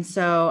 And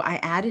so I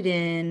added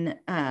in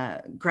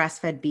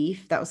grass-fed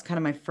beef. That was kind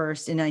of my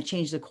first, and I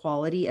changed the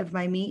quality of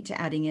my meat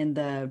to adding in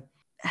the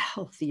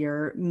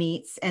healthier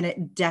meats. And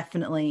it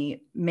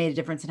definitely made a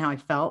difference in how I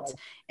felt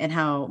and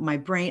how my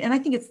brain, and I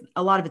think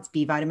a lot of it's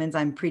B vitamins.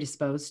 I'm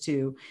predisposed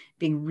to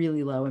being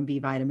really low in B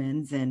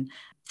vitamins,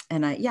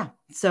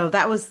 so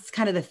that was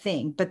kind of the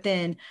thing. But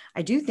then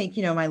I do think,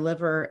 my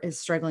liver is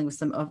struggling with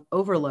some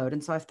overload.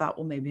 And so I thought,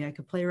 well, maybe I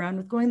could play around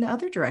with going the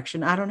other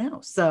direction. I don't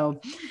know.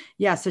 So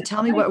yeah. So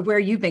tell me where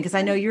you've been, because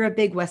I know you're a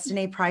big Weston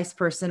A. Price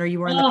person, or you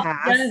were in the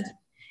past. Yes.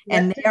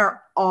 And they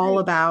are all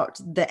about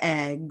the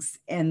eggs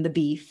and the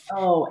beef.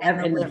 Oh,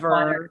 and the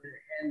liver,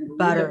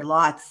 butter,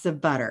 lots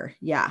of butter.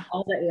 Yeah.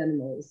 All the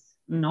animals,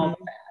 and all the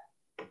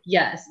fat.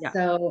 Yes. Yeah.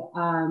 So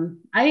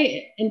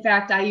in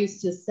fact, I used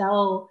to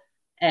sell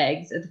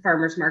eggs at the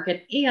farmer's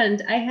market,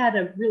 and I had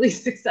a really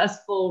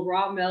successful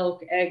raw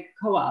milk egg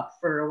co-op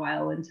for a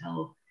while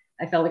until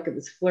I felt like it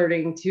was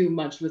flirting too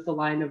much with the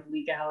line of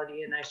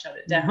legality, and I shut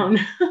it down.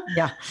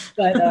 Yeah.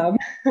 But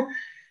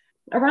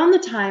around the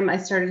time I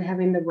started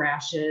having the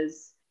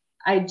rashes,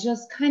 I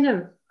just kind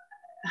of,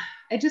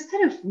 I just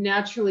kind of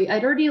naturally,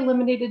 I'd already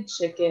eliminated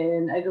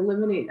chicken. I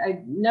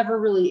never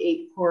really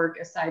ate pork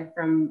aside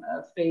from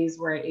a phase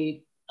where I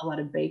ate a lot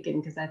of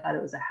bacon because I thought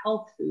it was a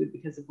health food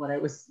because of what I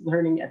was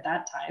learning at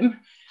that time.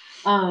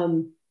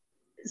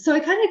 So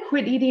I kind of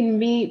quit eating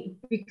meat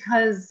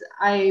because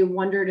I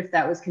wondered if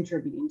that was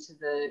contributing to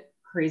the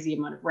crazy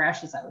amount of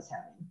rashes I was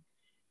having.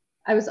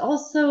 I was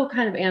also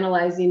kind of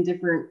analyzing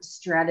different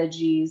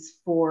strategies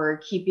for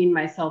keeping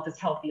myself as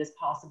healthy as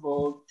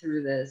possible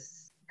through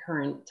this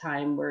current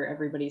time where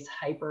everybody's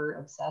hyper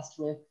obsessed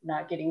with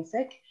not getting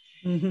sick.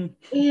 Mm-hmm.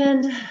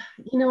 And,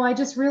 I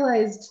just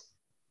realized,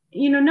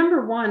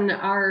 number one,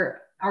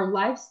 our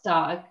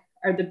livestock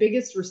are the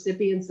biggest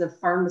recipients of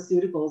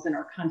pharmaceuticals in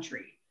our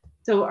country.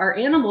 So our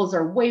animals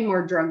are way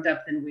more drugged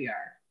up than we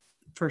are.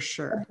 For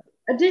sure.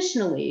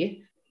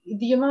 Additionally,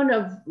 the amount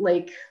of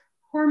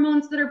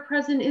hormones that are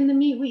present in the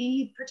meat we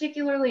eat,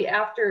 particularly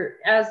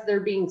as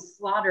they're being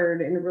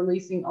slaughtered and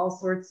releasing all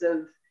sorts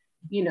of,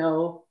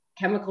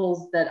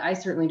 chemicals that I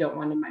certainly don't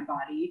want in my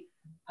body.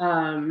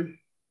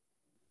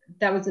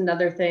 That was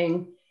another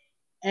thing.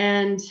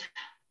 And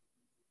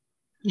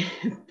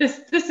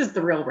this is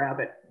the real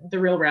rabbit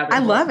I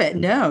hole. love it.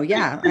 No,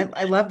 yeah.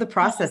 I love the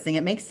processing.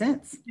 It makes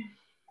sense.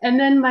 And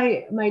then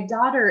my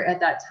daughter at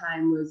that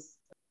time was,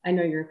 I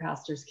know you're a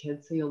pastor's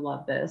kid, so you'll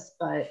love this,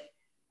 but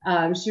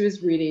she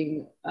was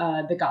reading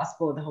the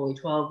Gospel of the Holy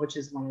 12, which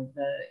is one of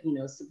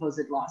the,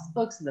 supposed lost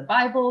books of the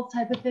Bible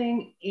type of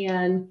thing.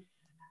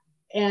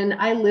 And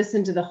I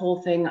listened to the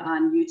whole thing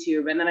on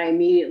YouTube, and then I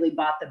immediately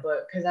bought the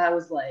book because I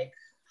was like,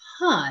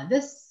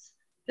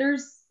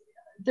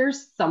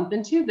 there's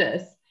something to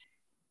this.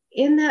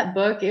 In that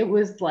book, it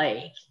was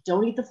like,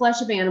 don't eat the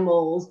flesh of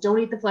animals, don't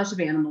eat the flesh of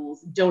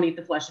animals, don't eat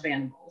the flesh of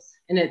animals.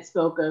 And it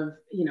spoke of,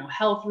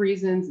 health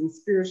reasons and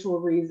spiritual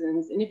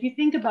reasons. And if you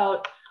think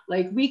about,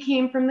 we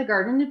came from the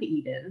Garden of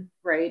Eden,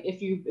 right?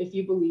 If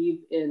you believe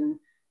in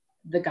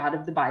the God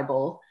of the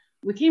Bible,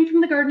 we came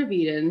from the Garden of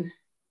Eden.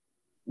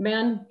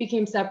 Man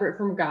became separate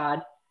from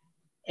God.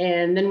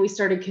 And then we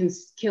started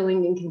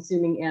killing and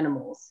consuming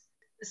animals.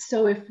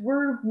 So if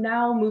we're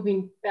now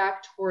moving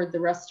back toward the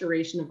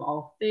restoration of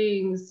all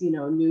things,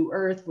 new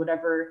earth,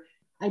 whatever,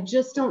 I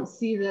just don't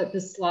see that the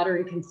slaughter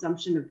and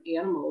consumption of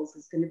animals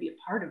is going to be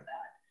a part of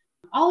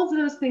that. All of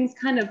those things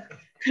kind of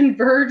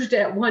converged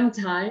at one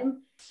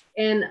time.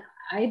 And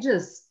I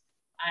just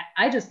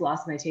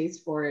lost my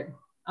taste for it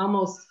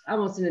almost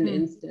in an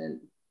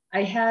instant.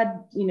 I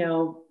had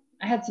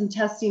some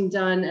testing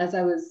done as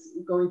I was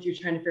going through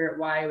trying to figure out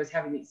why I was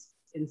having these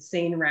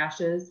insane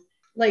rashes.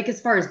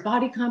 As far as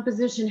body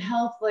composition,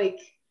 health,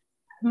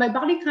 my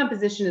body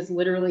composition is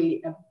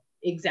literally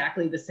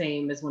exactly the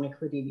same as when I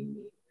quit eating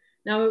meat.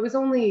 Now it was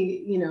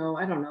only,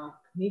 I don't know,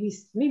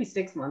 maybe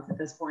 6 months at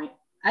this point.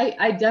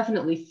 I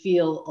definitely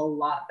feel a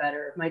lot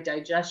better. My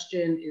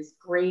digestion is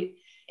great.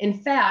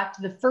 In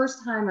fact, the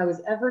first time I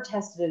was ever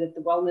tested at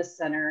the wellness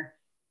center,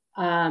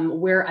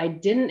 where I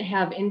didn't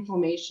have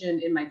inflammation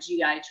in my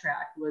GI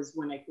tract was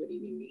when I quit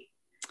eating meat.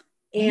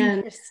 And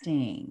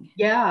interesting.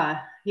 Yeah.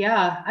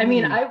 I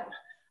mean,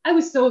 I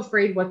was so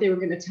afraid what they were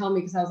going to tell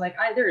me because I was like,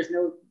 there is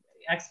no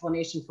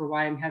explanation for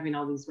why I'm having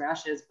all these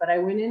rashes. But I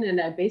went in and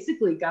I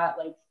basically got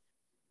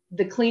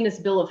the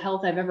cleanest bill of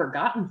health I've ever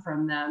gotten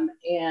from them.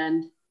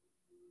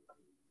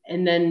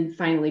 And then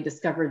finally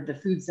discovered the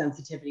food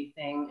sensitivity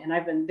thing.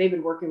 And they've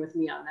been working with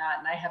me on that.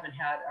 And I haven't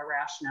had a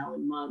rash now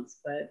in months,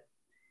 but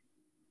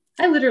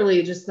I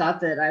literally just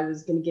thought that I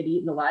was going to get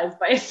eaten alive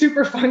by a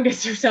super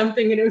fungus or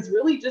something. And it was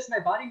really just my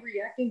body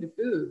reacting to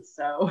food.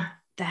 So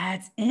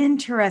that's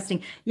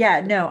interesting.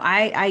 Yeah, no,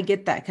 I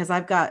get that because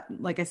I've got,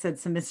 like I said,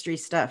 some mystery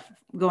stuff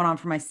going on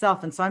for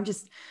myself. And so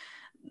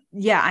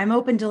I'm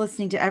open to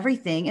listening to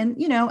everything. And,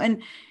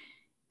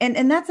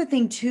 and that's the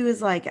thing too,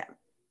 is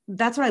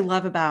that's what I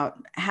love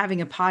about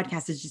having a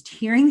podcast is just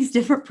hearing these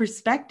different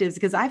perspectives,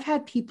 because I've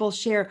had people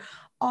share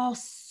all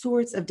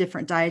sorts of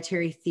different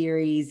dietary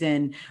theories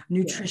and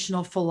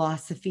nutritional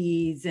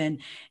philosophies.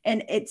 And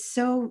it's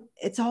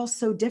all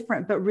so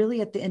different, but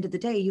really at the end of the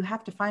day, you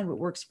have to find what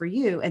works for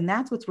you. And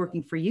that's what's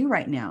working for you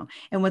right now.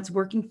 And what's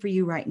working for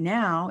you right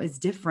now is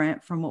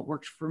different from what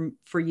worked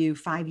for you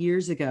 5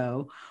 years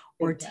ago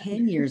or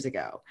 10 years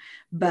ago.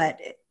 But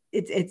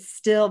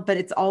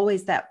it's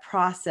always that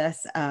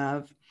process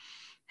of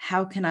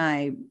how can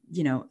I,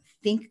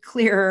 think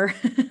clearer,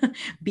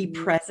 be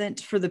present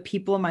for the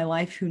people in my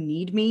life who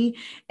need me,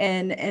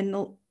 and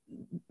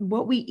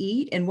what we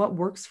eat and what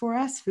works for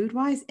us food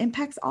wise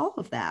impacts all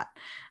of that.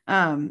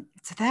 So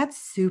that's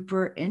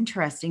super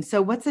interesting. So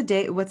what's a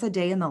day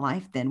in the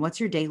life then? What's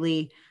your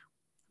daily,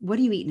 what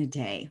do you eat in a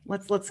day?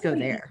 Let's go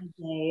there.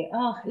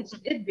 Oh,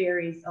 it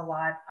varies a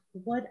lot.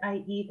 What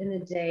I eat in a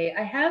day.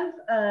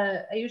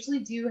 I usually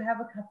do have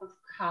a cup of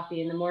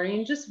coffee in the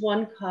morning, just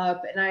 1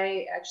 cup. And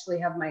I actually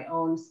have my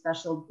own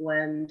special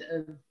blend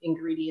of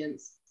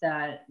ingredients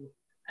that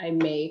I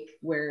make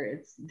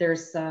where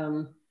there's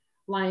some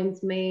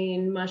lion's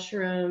mane,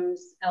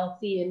 mushrooms,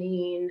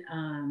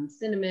 L-theanine,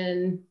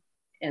 cinnamon.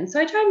 And so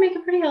I try and make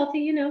it pretty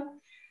healthy, And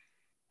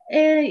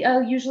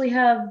I'll usually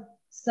have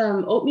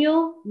some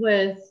oatmeal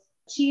with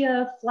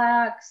chia,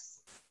 flax,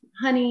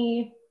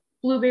 honey,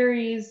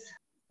 blueberries,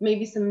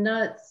 maybe some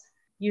nuts.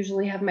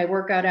 Usually have my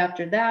workout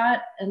after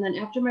that. And then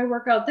after my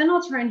workout, then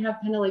I'll try and have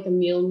kind of like a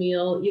meal,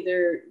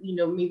 either,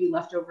 maybe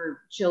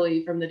leftover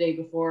chili from the day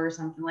before or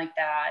something like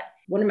that.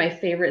 One of my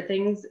favorite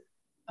things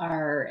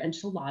are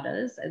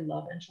enchiladas. I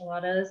love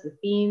enchiladas with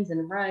beans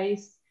and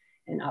rice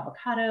and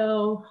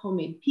avocado,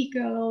 homemade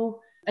pico.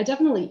 I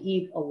definitely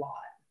eat a lot,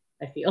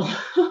 I feel.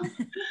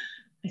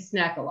 I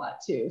snack a lot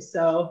too.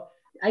 So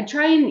I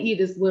try and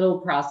eat as little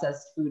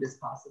processed food as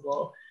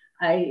possible.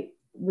 I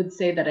would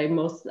say that I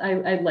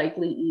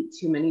likely eat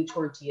too many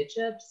tortilla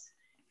chips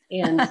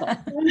and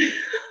salsa.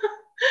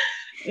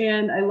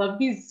 And I love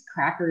these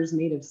crackers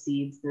made of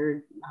seeds.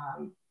 They're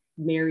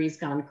Mary's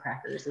Gone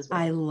crackers as well.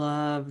 I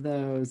love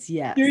those.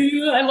 Yes. Do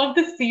you? I love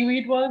the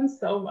seaweed ones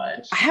so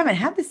much. I haven't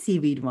had the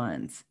seaweed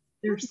ones.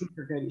 They're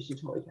super good. You should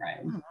totally try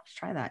them. Oh, let's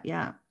try that.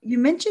 Yeah. You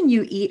mentioned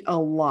you eat a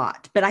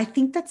lot, but I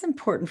think that's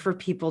important for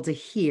people to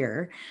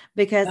hear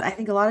because I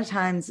think a lot of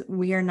times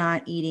we are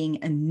not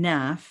eating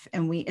enough.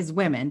 And we, as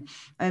women,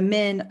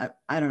 men,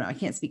 I don't know, I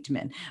can't speak to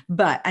men,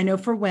 but I know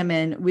for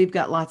women, we've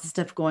got lots of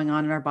stuff going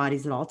on in our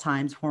bodies at all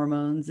times,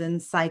 hormones and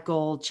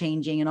cycle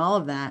changing and all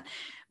of that.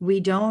 We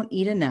don't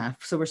eat enough.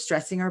 So we're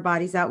stressing our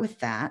bodies out with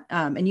that.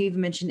 And you even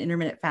mentioned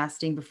intermittent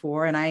fasting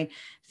before. And I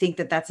think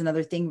that that's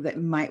another thing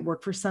that might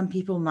work for some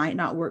people, might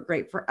not work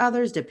great for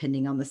others,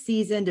 depending on the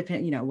season,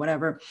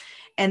 whatever.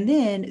 And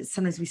then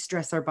sometimes we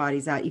stress our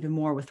bodies out even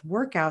more with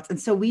workouts. And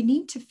so we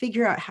need to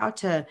figure out how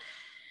to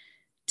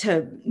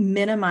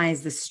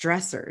minimize the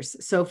stressors.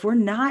 So if we're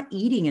not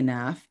eating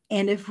enough,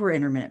 and if we're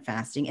intermittent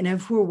fasting, and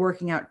if we're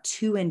working out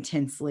too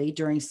intensely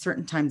during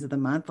certain times of the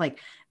month, like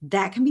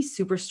that can be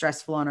super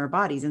stressful on our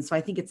bodies. And so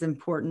I think it's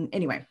important.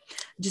 Anyway,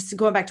 just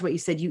going back to what you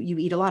said, you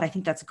eat a lot. I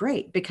think that's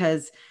great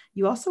because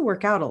you also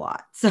work out a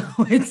lot. So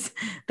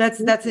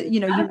that's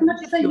you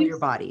feel your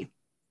body.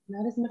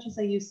 Not as much as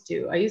I used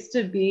to. I used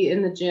to be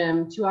in the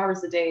gym 2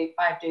 hours a day,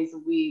 5 days a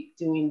week,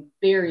 doing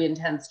very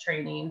intense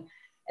training.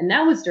 And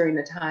that was during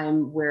the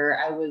time where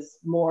I was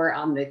more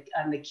on the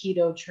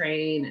keto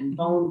train and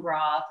bone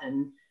broth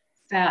and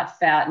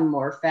fat and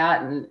more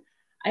fat. And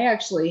I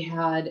actually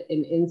had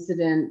an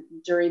incident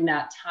during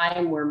that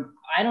time where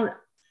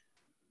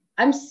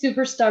I'm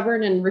super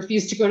stubborn and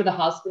refuse to go to the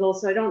hospital.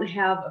 So I don't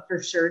have a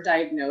for sure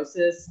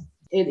diagnosis.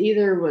 It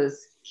either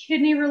was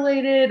kidney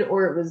related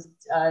or it was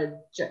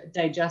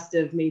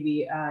digestive,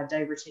 maybe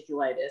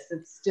diverticulitis.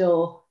 It's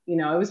still,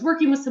 I was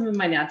working with some of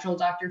my natural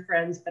doctor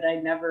friends, but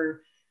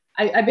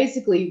I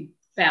basically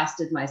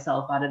fasted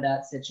myself out of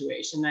that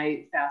situation.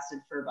 I fasted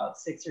for about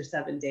 6 or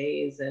 7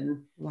 days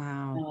and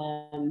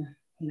wow.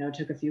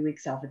 Took a few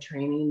weeks off of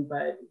training,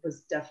 but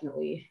was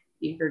definitely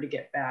eager to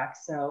get back.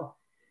 So,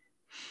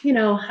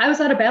 I was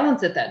out of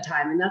balance at that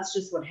time and that's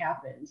just what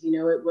happened.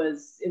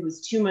 It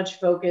was too much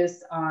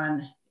focus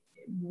on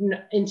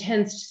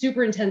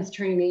super intense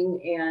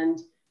training and,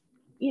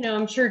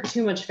 I'm sure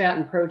too much fat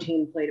and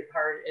protein played a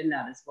part in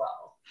that as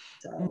well.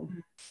 So,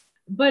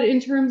 but in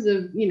terms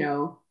of,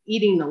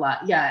 eating a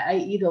lot. Yeah, I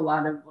eat a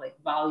lot of like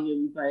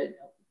volume, but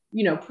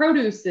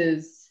produce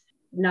is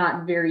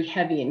not very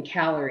heavy in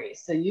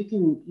calories. So you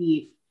can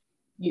eat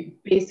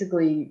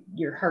basically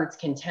your heart's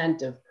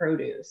content of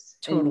produce.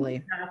 Totally.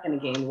 And you're not going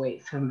to gain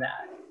weight from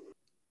that.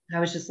 I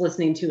was just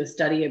listening to a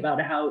study about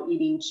how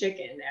eating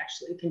chicken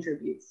actually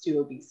contributes to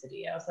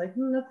obesity. I was like,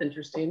 that's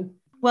interesting.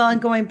 Well,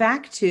 and going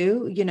back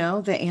to,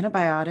 the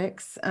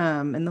antibiotics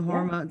and the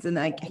hormones, and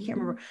I can't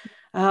remember.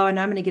 Oh, and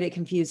I'm going to get it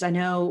confused. I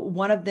know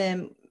one of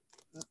them,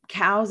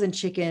 cows and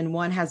chicken,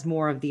 one has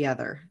more of the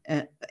other,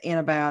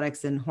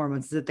 antibiotics and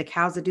hormones. Is it the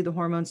cows that do the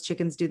hormones,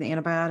 chickens do the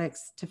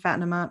antibiotics to fatten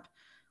them up?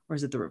 Or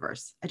is it the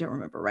reverse? I don't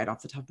remember right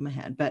off the top of my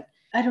head, but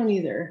I don't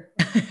either.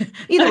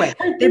 Either way,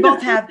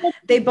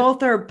 they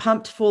both are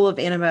pumped full of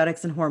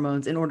antibiotics and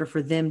hormones in order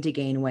for them to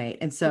gain weight.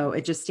 And so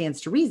it just stands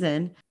to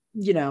reason,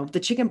 the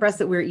chicken breasts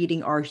that we're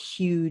eating are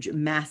huge,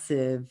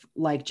 massive,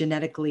 like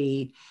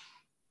genetically,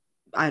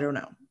 I don't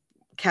know,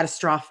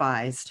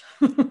 catastrophized.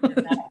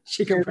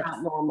 Chicken breast.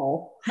 Not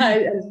normal.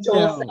 As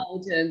Joel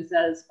Salatin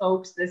says,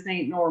 folks, this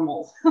ain't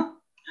normal.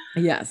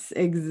 Yes,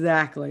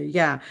 exactly.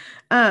 Yeah.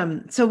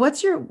 So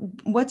what's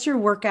your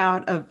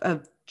workout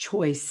of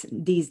choice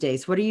these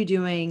days? What are you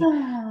doing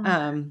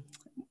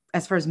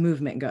as far as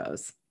movement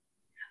goes?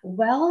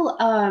 Well,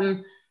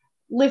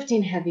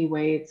 lifting heavy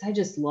weights. I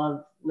just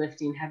love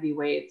lifting heavy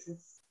weights.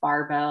 It's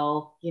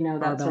barbell,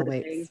 that sort of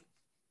thing.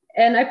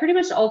 And I pretty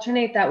much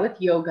alternate that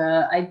with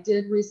yoga. I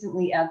did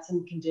recently add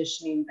some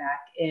conditioning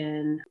back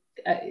in,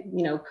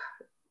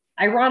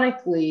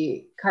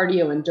 ironically,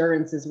 cardio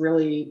endurance is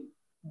really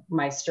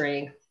my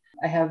strength.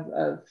 I have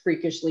a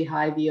freakishly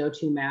high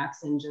VO2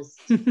 max and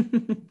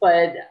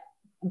but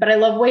I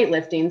love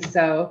weightlifting.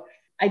 So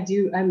I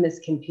miss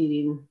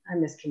competing. I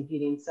miss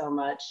competing so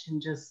much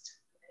and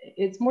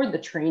it's more the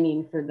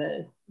training for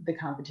the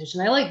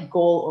competition. I like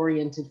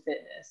goal-oriented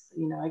fitness.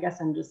 I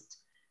guess I'm just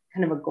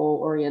kind of a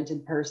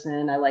goal-oriented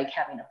person. I like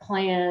having a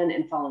plan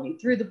and following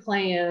through the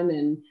plan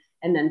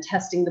and then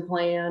testing the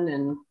plan.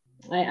 And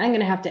I'm going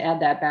to have to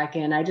add that back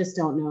in. I just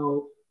don't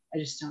know. I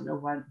just don't know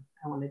what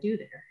I want to do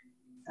there.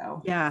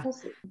 So Yeah. we'll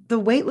see. The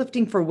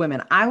weightlifting for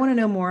women. I want to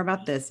know more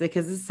about this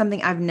because this is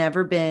something I've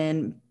never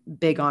been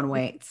big on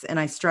weights and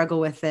I struggle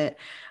with it.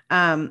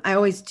 I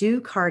always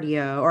do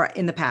cardio, or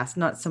in the past,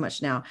 not so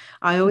much now.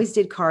 I always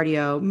did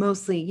cardio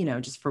mostly,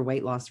 just for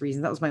weight loss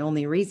reasons. That was my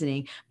only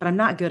reasoning, but I'm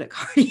not good at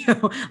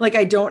cardio. Like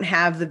I don't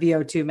have the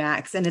VO2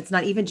 max, and it's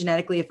not even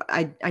genetically. If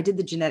I did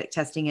the genetic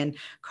testing, and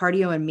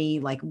cardio and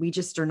me, like we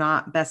just are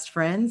not best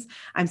friends.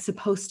 I'm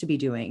supposed to be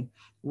doing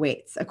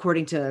weights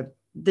according to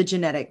the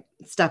genetic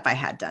stuff I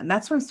had done.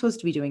 That's what I'm supposed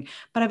to be doing.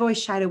 But I've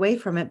always shied away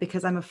from it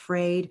because I'm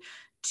afraid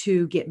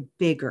to get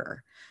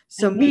bigger. I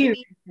So knew you were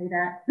maybe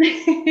going to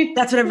say that.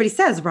 that's what everybody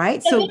says,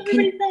 right? That's So what can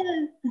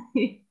everybody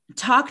says.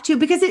 talk to,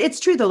 because it's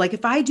true though. Like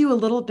if I do a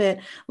little bit,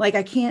 like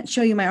I can't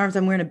show you my arms.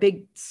 I'm wearing a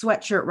big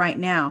sweatshirt right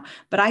now,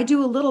 but I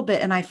do a little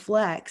bit and I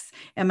flex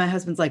and my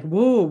husband's like,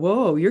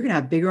 whoa, you're going to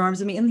have bigger arms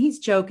than me. And he's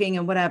joking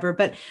and whatever.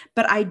 But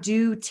I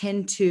do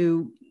tend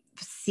to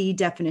see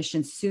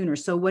definition sooner.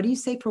 So what do you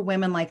say for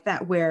women like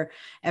that, where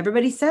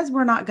everybody says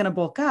we're not going to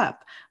bulk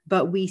up,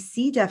 but we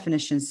see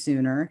definition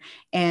sooner,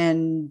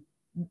 and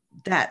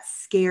that's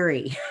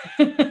scary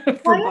for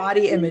Why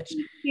body is image?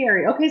 it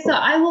scary? Okay, so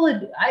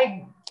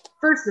I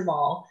first of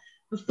all,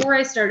 before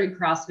I started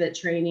CrossFit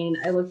training,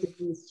 I looked at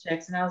these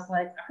chicks and I was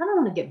like, I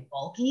don't want to get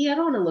bulky. I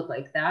don't want to look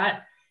like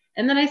that.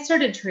 And then I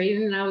started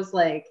training and I was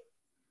like,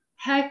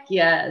 heck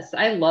yes,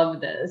 I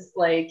love this.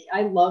 Like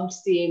I loved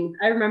seeing,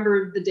 I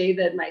remember the day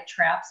that my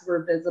traps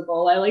were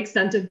visible. I like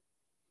sent it to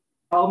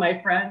all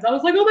my friends. I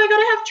was like, oh my God,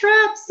 I have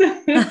traps.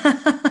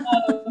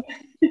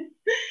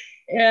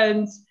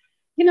 And,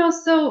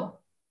 so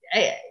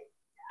I,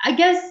 I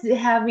guess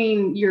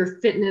having your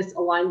fitness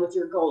align with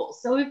your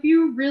goals. So if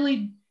you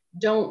really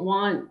don't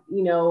want,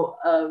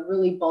 a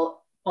really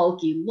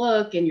bulky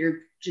look and you're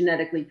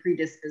genetically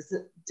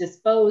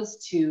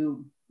predisposed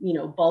to,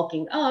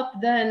 bulking up,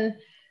 then,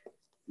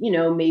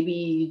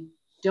 maybe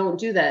don't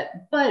do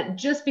that. But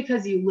just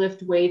because you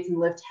lift weights and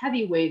lift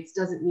heavy weights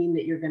doesn't mean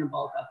that you're going to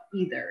bulk up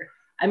either.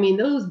 I mean,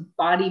 those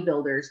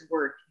bodybuilders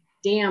work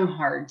damn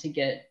hard to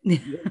get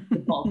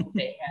the bulk that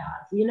they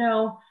have.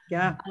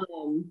 Yeah.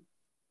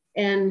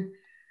 And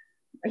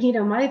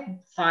my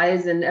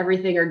thighs and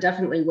everything are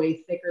definitely way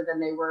thicker than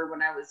they were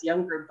when I was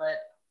younger, but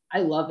I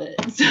love it.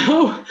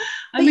 So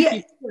I'm Yeah.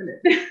 keep doing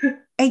it.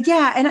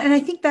 Yeah. And I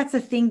think that's a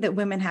thing that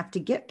women have to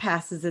get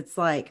past, is it's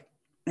like,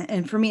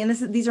 and for me, and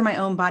these are my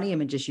own body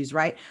image issues,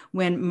 right?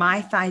 When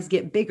my thighs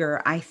get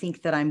bigger, I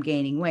think that I'm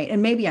gaining weight,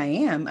 and maybe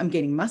I'm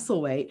gaining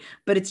muscle weight,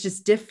 but it's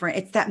just different.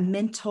 It's that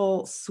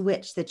mental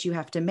switch that you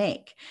have to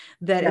make,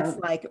 that Yeah. it's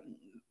like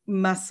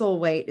muscle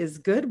weight is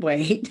good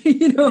weight,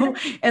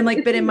 and like,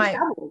 It's but in my,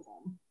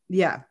 metabolism.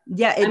 yeah,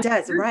 it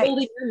does. You're Right.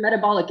 building your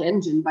metabolic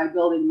engine by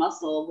building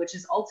muscle, which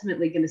is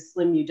ultimately going to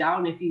slim you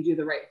down if you do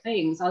the right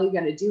things. All you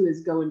got to do is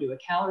go into a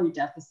calorie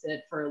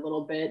deficit for a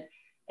little bit,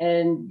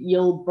 and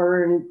you'll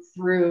burn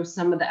through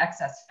some of the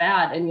excess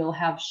fat and you'll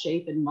have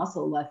shape and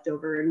muscle left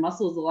over. And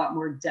muscle is a lot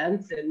more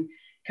dense and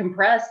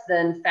compressed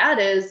than fat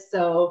is.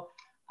 So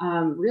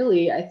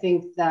really, I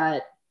think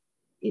that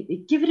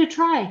give it a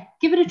try.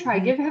 Give it a try.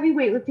 Mm-hmm. Give heavy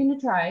weightlifting a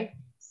try.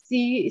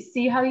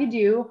 See how you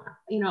do.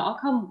 I'll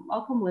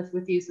come lift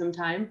with you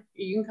sometime.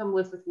 You can come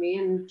lift with me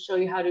and show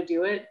you how to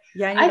do it.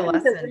 Yeah, I I need a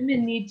think that lesson.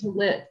 women need to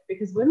lift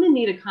because women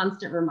need a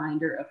constant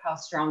reminder of how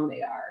strong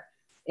they are.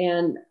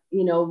 And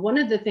one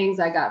of the things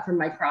I got from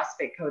my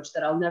CrossFit coach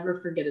that I'll never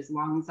forget as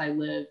long as I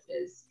live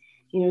is,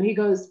 he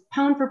goes,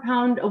 pound for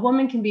pound, a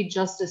woman can be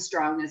just as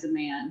strong as a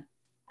man.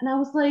 And I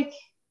was like,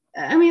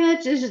 I mean,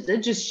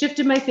 it just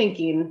shifted my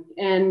thinking,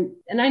 and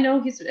I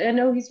know he's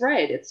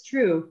right. It's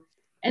true,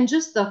 and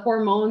just the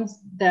hormones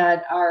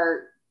that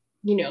are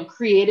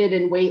created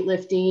in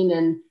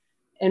weightlifting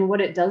and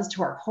what it does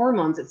to our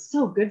hormones. It's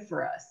so good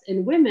for us.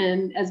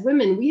 And as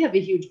women, we have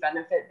a huge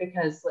benefit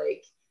because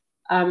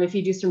if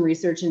you do some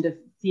research into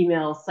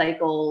female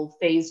cycle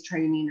phase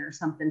training or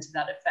something to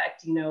that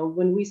effect,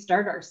 when we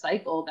start our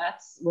cycle,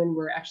 that's when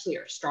we're actually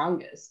our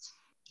strongest.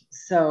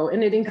 So,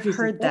 and it I've increases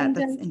heard bone that.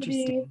 That's density,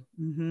 interesting.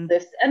 Mm-hmm.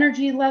 lifts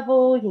energy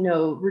level,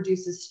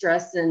 reduces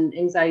stress and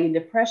anxiety and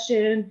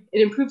depression.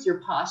 It improves your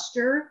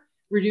posture,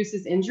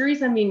 reduces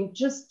injuries. I mean,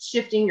 just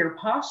shifting your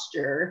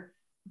posture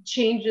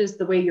changes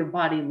the way your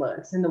body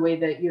looks and the way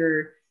that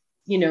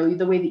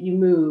the way that you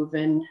move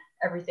and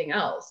everything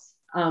else.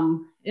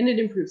 And it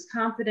improves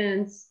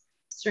confidence,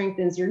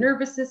 strengthens your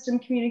nervous system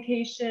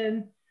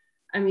communication.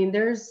 I mean,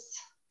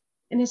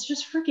 and it's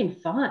just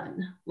freaking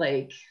fun.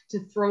 Like to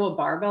throw a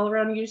barbell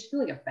around, you just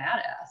feel like a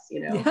badass,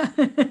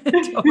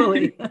 Yeah,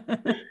 totally.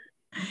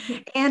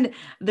 And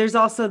there's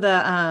also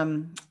the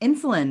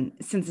insulin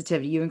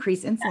sensitivity. You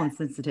increase insulin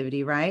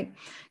sensitivity, right?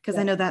 Because I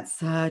Yeah. know that's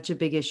such a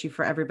big issue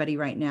for everybody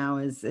right now,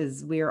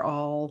 is we're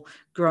all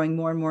growing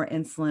more and more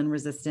insulin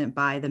resistant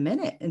by the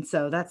minute. And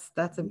so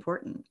that's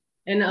important.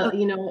 And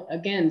So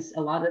again,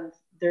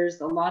 there's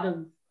a lot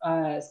of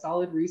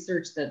solid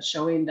research that's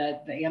showing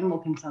that the animal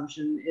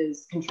consumption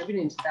is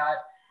contributing to that,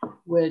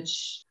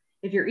 which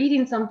if you're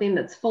eating something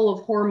that's full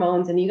of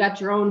hormones and you got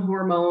your own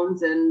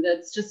hormones, and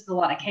that's just a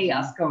lot of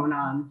chaos going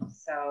on.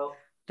 So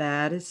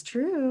That is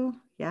true.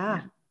 Yeah.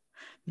 yeah.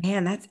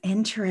 Man, that's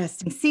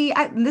interesting. See,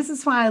 this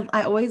is why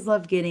I always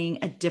love getting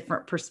a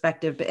different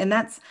perspective. And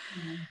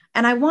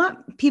and I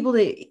want people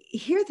to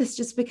hear this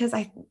just because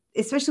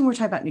especially when we're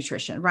talking about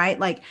nutrition, right?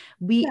 Like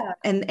Yeah.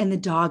 and the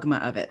dogma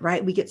of it,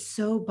 right? We get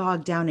so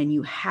bogged down and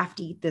you have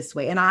to eat this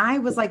way. And I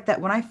was like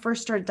that when I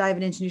first started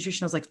diving into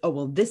nutrition, I was like, oh,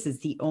 well, this is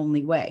the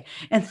only way.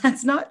 And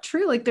that's not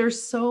true. Like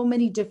there's so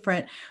many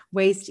different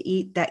ways to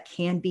eat that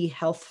can be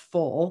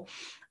healthful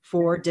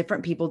for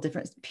different people,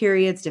 different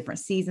periods, different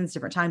seasons,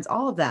 different times,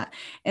 all of that.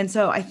 And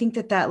so I think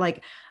that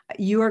like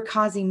you are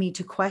causing me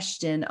to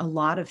question a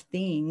lot of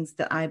things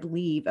that I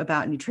believe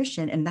about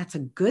nutrition. And that's a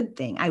good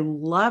thing. I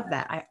love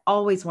that. I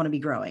always want to be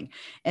growing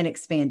and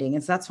expanding.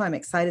 And so that's why I'm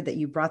excited that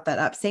you brought that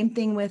up. Same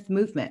thing with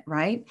movement,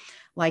 right?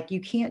 Like you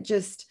can't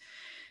just,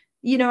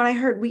 and I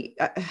heard we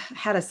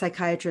had a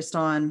psychiatrist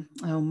on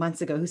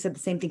months ago who said the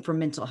same thing for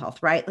mental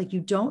health, right? Like you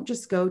don't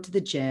just go to the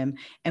gym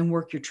and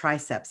work your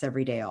triceps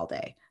every day, all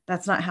day.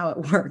 That's not how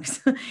it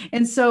works.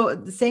 And so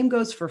the same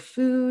goes for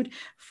food,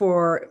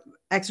 for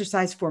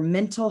exercise, for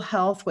mental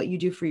health, what you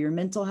do for your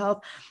mental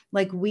health.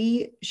 Like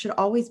we should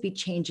always be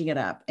changing it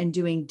up and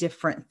doing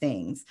different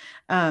things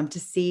to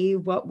see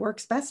what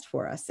works best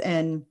for us.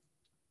 And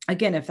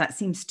again, if that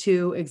seems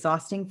too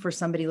exhausting for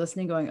somebody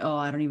listening, going, oh,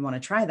 I don't even want to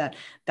try that.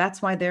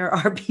 That's why there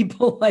are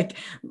people like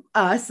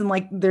us. And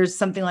like, there's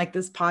something like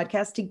this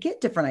podcast to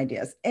get different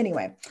ideas.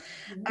 Anyway.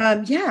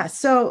 Yeah.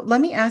 So let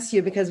me ask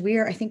you, because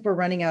I think we're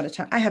running out of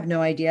time. I have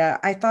no idea.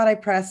 I thought I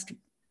pressed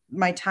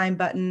my time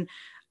button.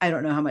 I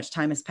don't know how much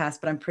time has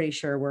passed, but I'm pretty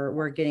sure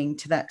we're getting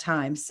to that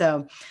time.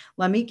 So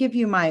let me give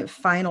you my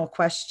final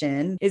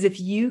question is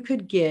if you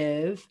could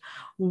give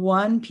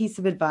one piece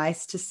of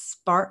advice to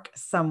spark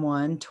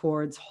someone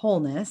towards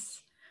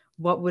wholeness,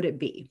 what would it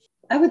be?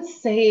 I would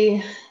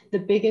say the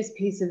biggest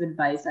piece of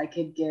advice I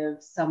could give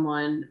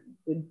someone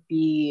would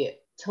be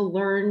to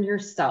learn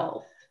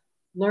yourself,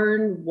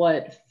 learn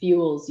what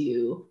fuels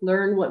you,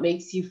 learn what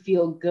makes you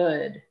feel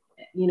good,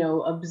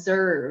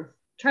 observe,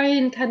 try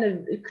and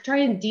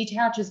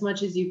detach as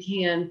much as you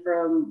can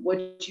from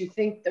what you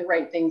think the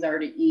right things are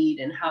to eat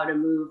and how to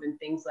move and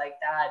things like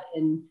that.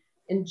 And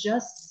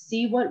just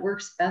see what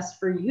works best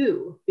for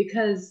you,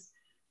 because,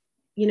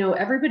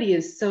 everybody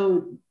is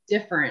so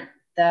different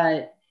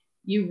that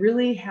you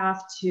really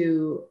have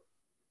to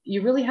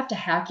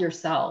hack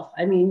yourself.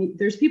 I mean,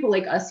 there's people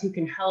like us who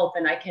can help,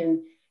 and I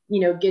can,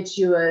 get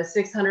you a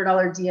 $600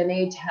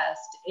 DNA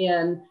test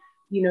and,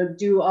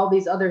 do all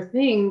these other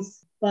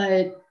things,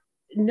 but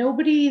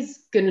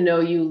nobody's going to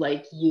know you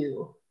like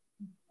you.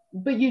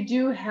 But you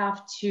do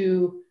have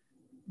to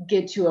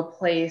get to a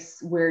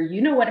place where you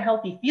know what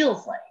healthy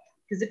feels like.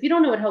 Because if you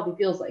don't know what healthy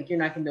feels like, you're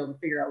not going to be able to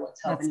figure out what's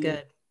That's helping you.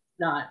 good.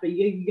 Not, but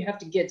you have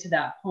to get to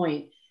that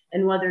point.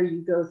 And whether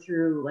you go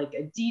through like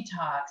a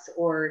detox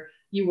or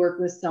you work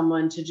with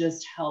someone to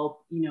just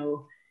help,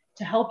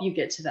 to help you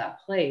get to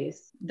that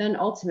place, then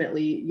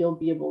ultimately you'll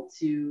be able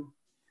to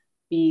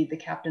be the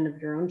captain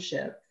of your own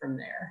ship from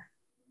there.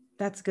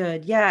 That's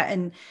good. Yeah.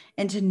 And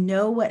to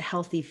know what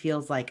healthy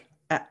feels like,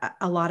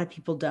 a lot of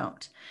people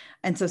don't.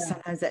 And so Yeah.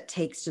 sometimes that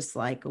takes just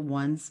like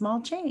one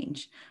small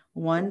change,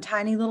 one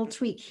tiny little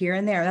tweak here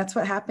and there. That's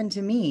what happened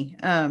to me.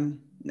 And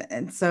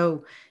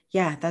so,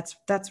 yeah, that's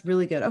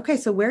really good. Okay.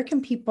 So where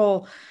can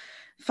people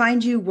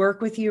find you,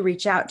 work with you,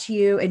 reach out to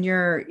you? And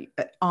your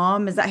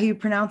is that how you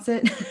pronounce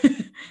it?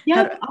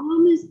 Yep.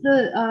 Is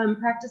the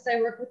practice I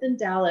work with in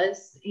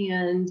Dallas.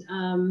 And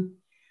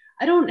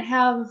I don't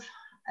have,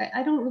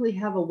 I don't really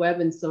have a web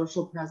and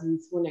social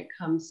presence when it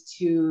comes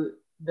to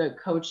the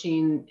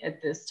coaching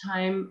at this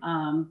time.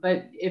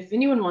 But if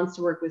anyone wants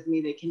to work with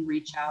me, they can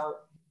reach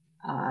out.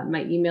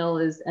 My email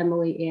is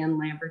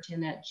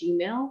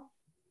emilyannlamberton@gmail.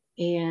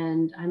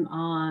 And I'm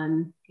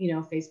on,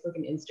 Facebook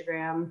and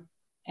Instagram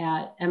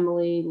at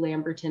Emily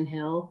Lamberton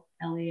Hill,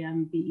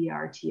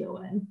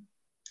 Lamberton.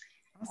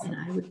 Awesome. And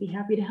I would be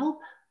happy to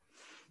help.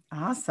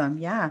 Awesome.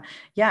 Yeah.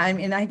 Yeah. I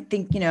mean, I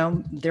think,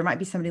 there might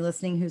be somebody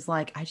listening who's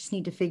like, I just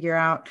need to figure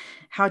out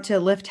how to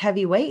lift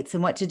heavy weights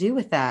and what to do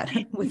with that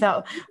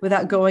without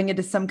going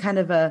into some kind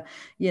of a,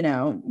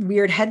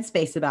 weird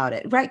headspace about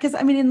it. Right. Cause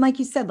I mean, and like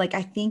you said, like,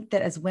 I think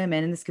that as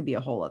women, and this could be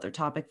a whole other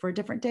topic for a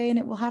different day and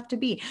it will have to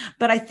be,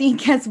 but I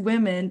think as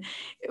women,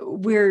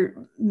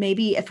 we're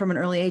maybe from an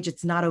early age,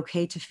 it's not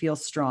okay to feel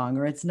strong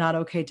or it's not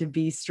okay to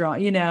be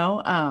strong,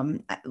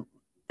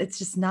 it's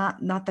just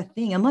not the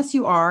thing unless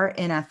you are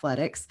in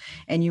athletics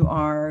and you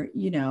are,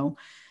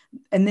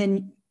 and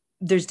then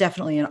there's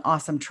definitely an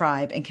awesome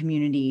tribe and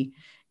community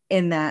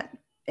in that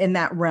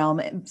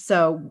realm.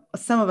 So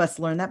some of us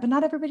learn that, but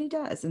not everybody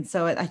does. And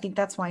so I think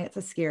that's why it's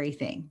a scary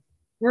thing.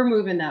 We're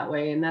moving that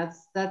way. And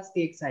that's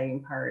the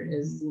exciting part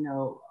is,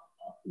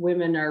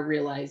 women are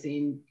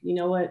realizing, you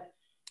know what,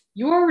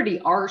 you already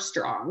are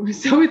strong.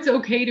 So it's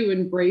okay to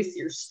embrace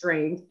your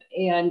strength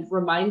and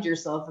remind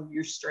yourself of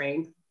your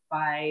strength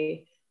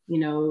by,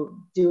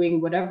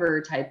 doing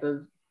whatever type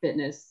of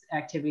fitness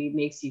activity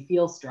makes you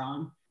feel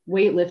strong.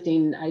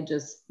 weightlifting, I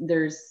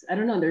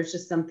don't know, there's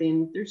just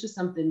something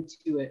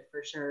to it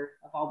for sure,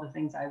 of all the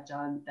things I've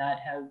done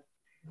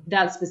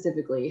that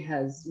specifically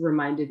has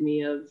reminded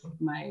me of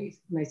my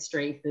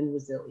strength and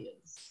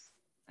resilience.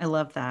 I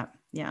love that.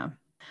 Yeah.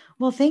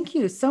 Well, thank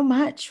you so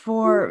much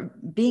for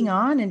being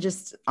on and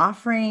just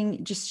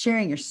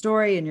sharing your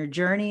story and your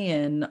journey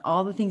and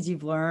all the things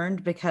you've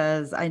learned,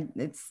 because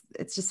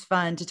it's just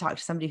fun to talk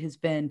to somebody who's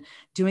been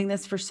doing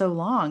this for so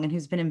long and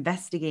who's been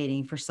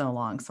investigating for so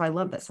long. So I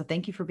love that. So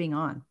thank you for being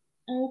on.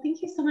 Oh,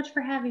 thank you so much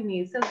for having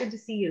me. So good to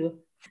see you.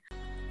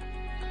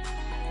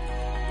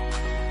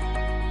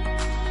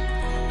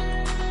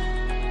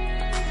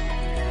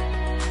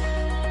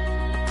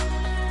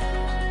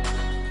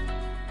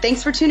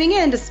 Thanks for tuning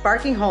in to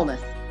Sparking Wholeness.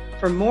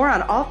 For more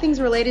on all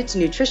things related to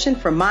nutrition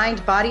for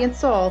mind, body, and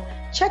soul,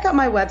 check out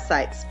my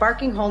website,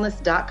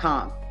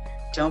 sparkingwholeness.com.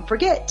 Don't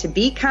forget to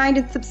be kind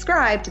and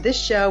subscribe to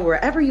this show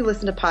wherever you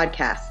listen to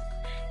podcasts.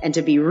 And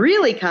to be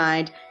really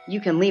kind,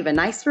 you can leave a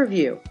nice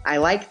review. I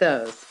like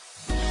those.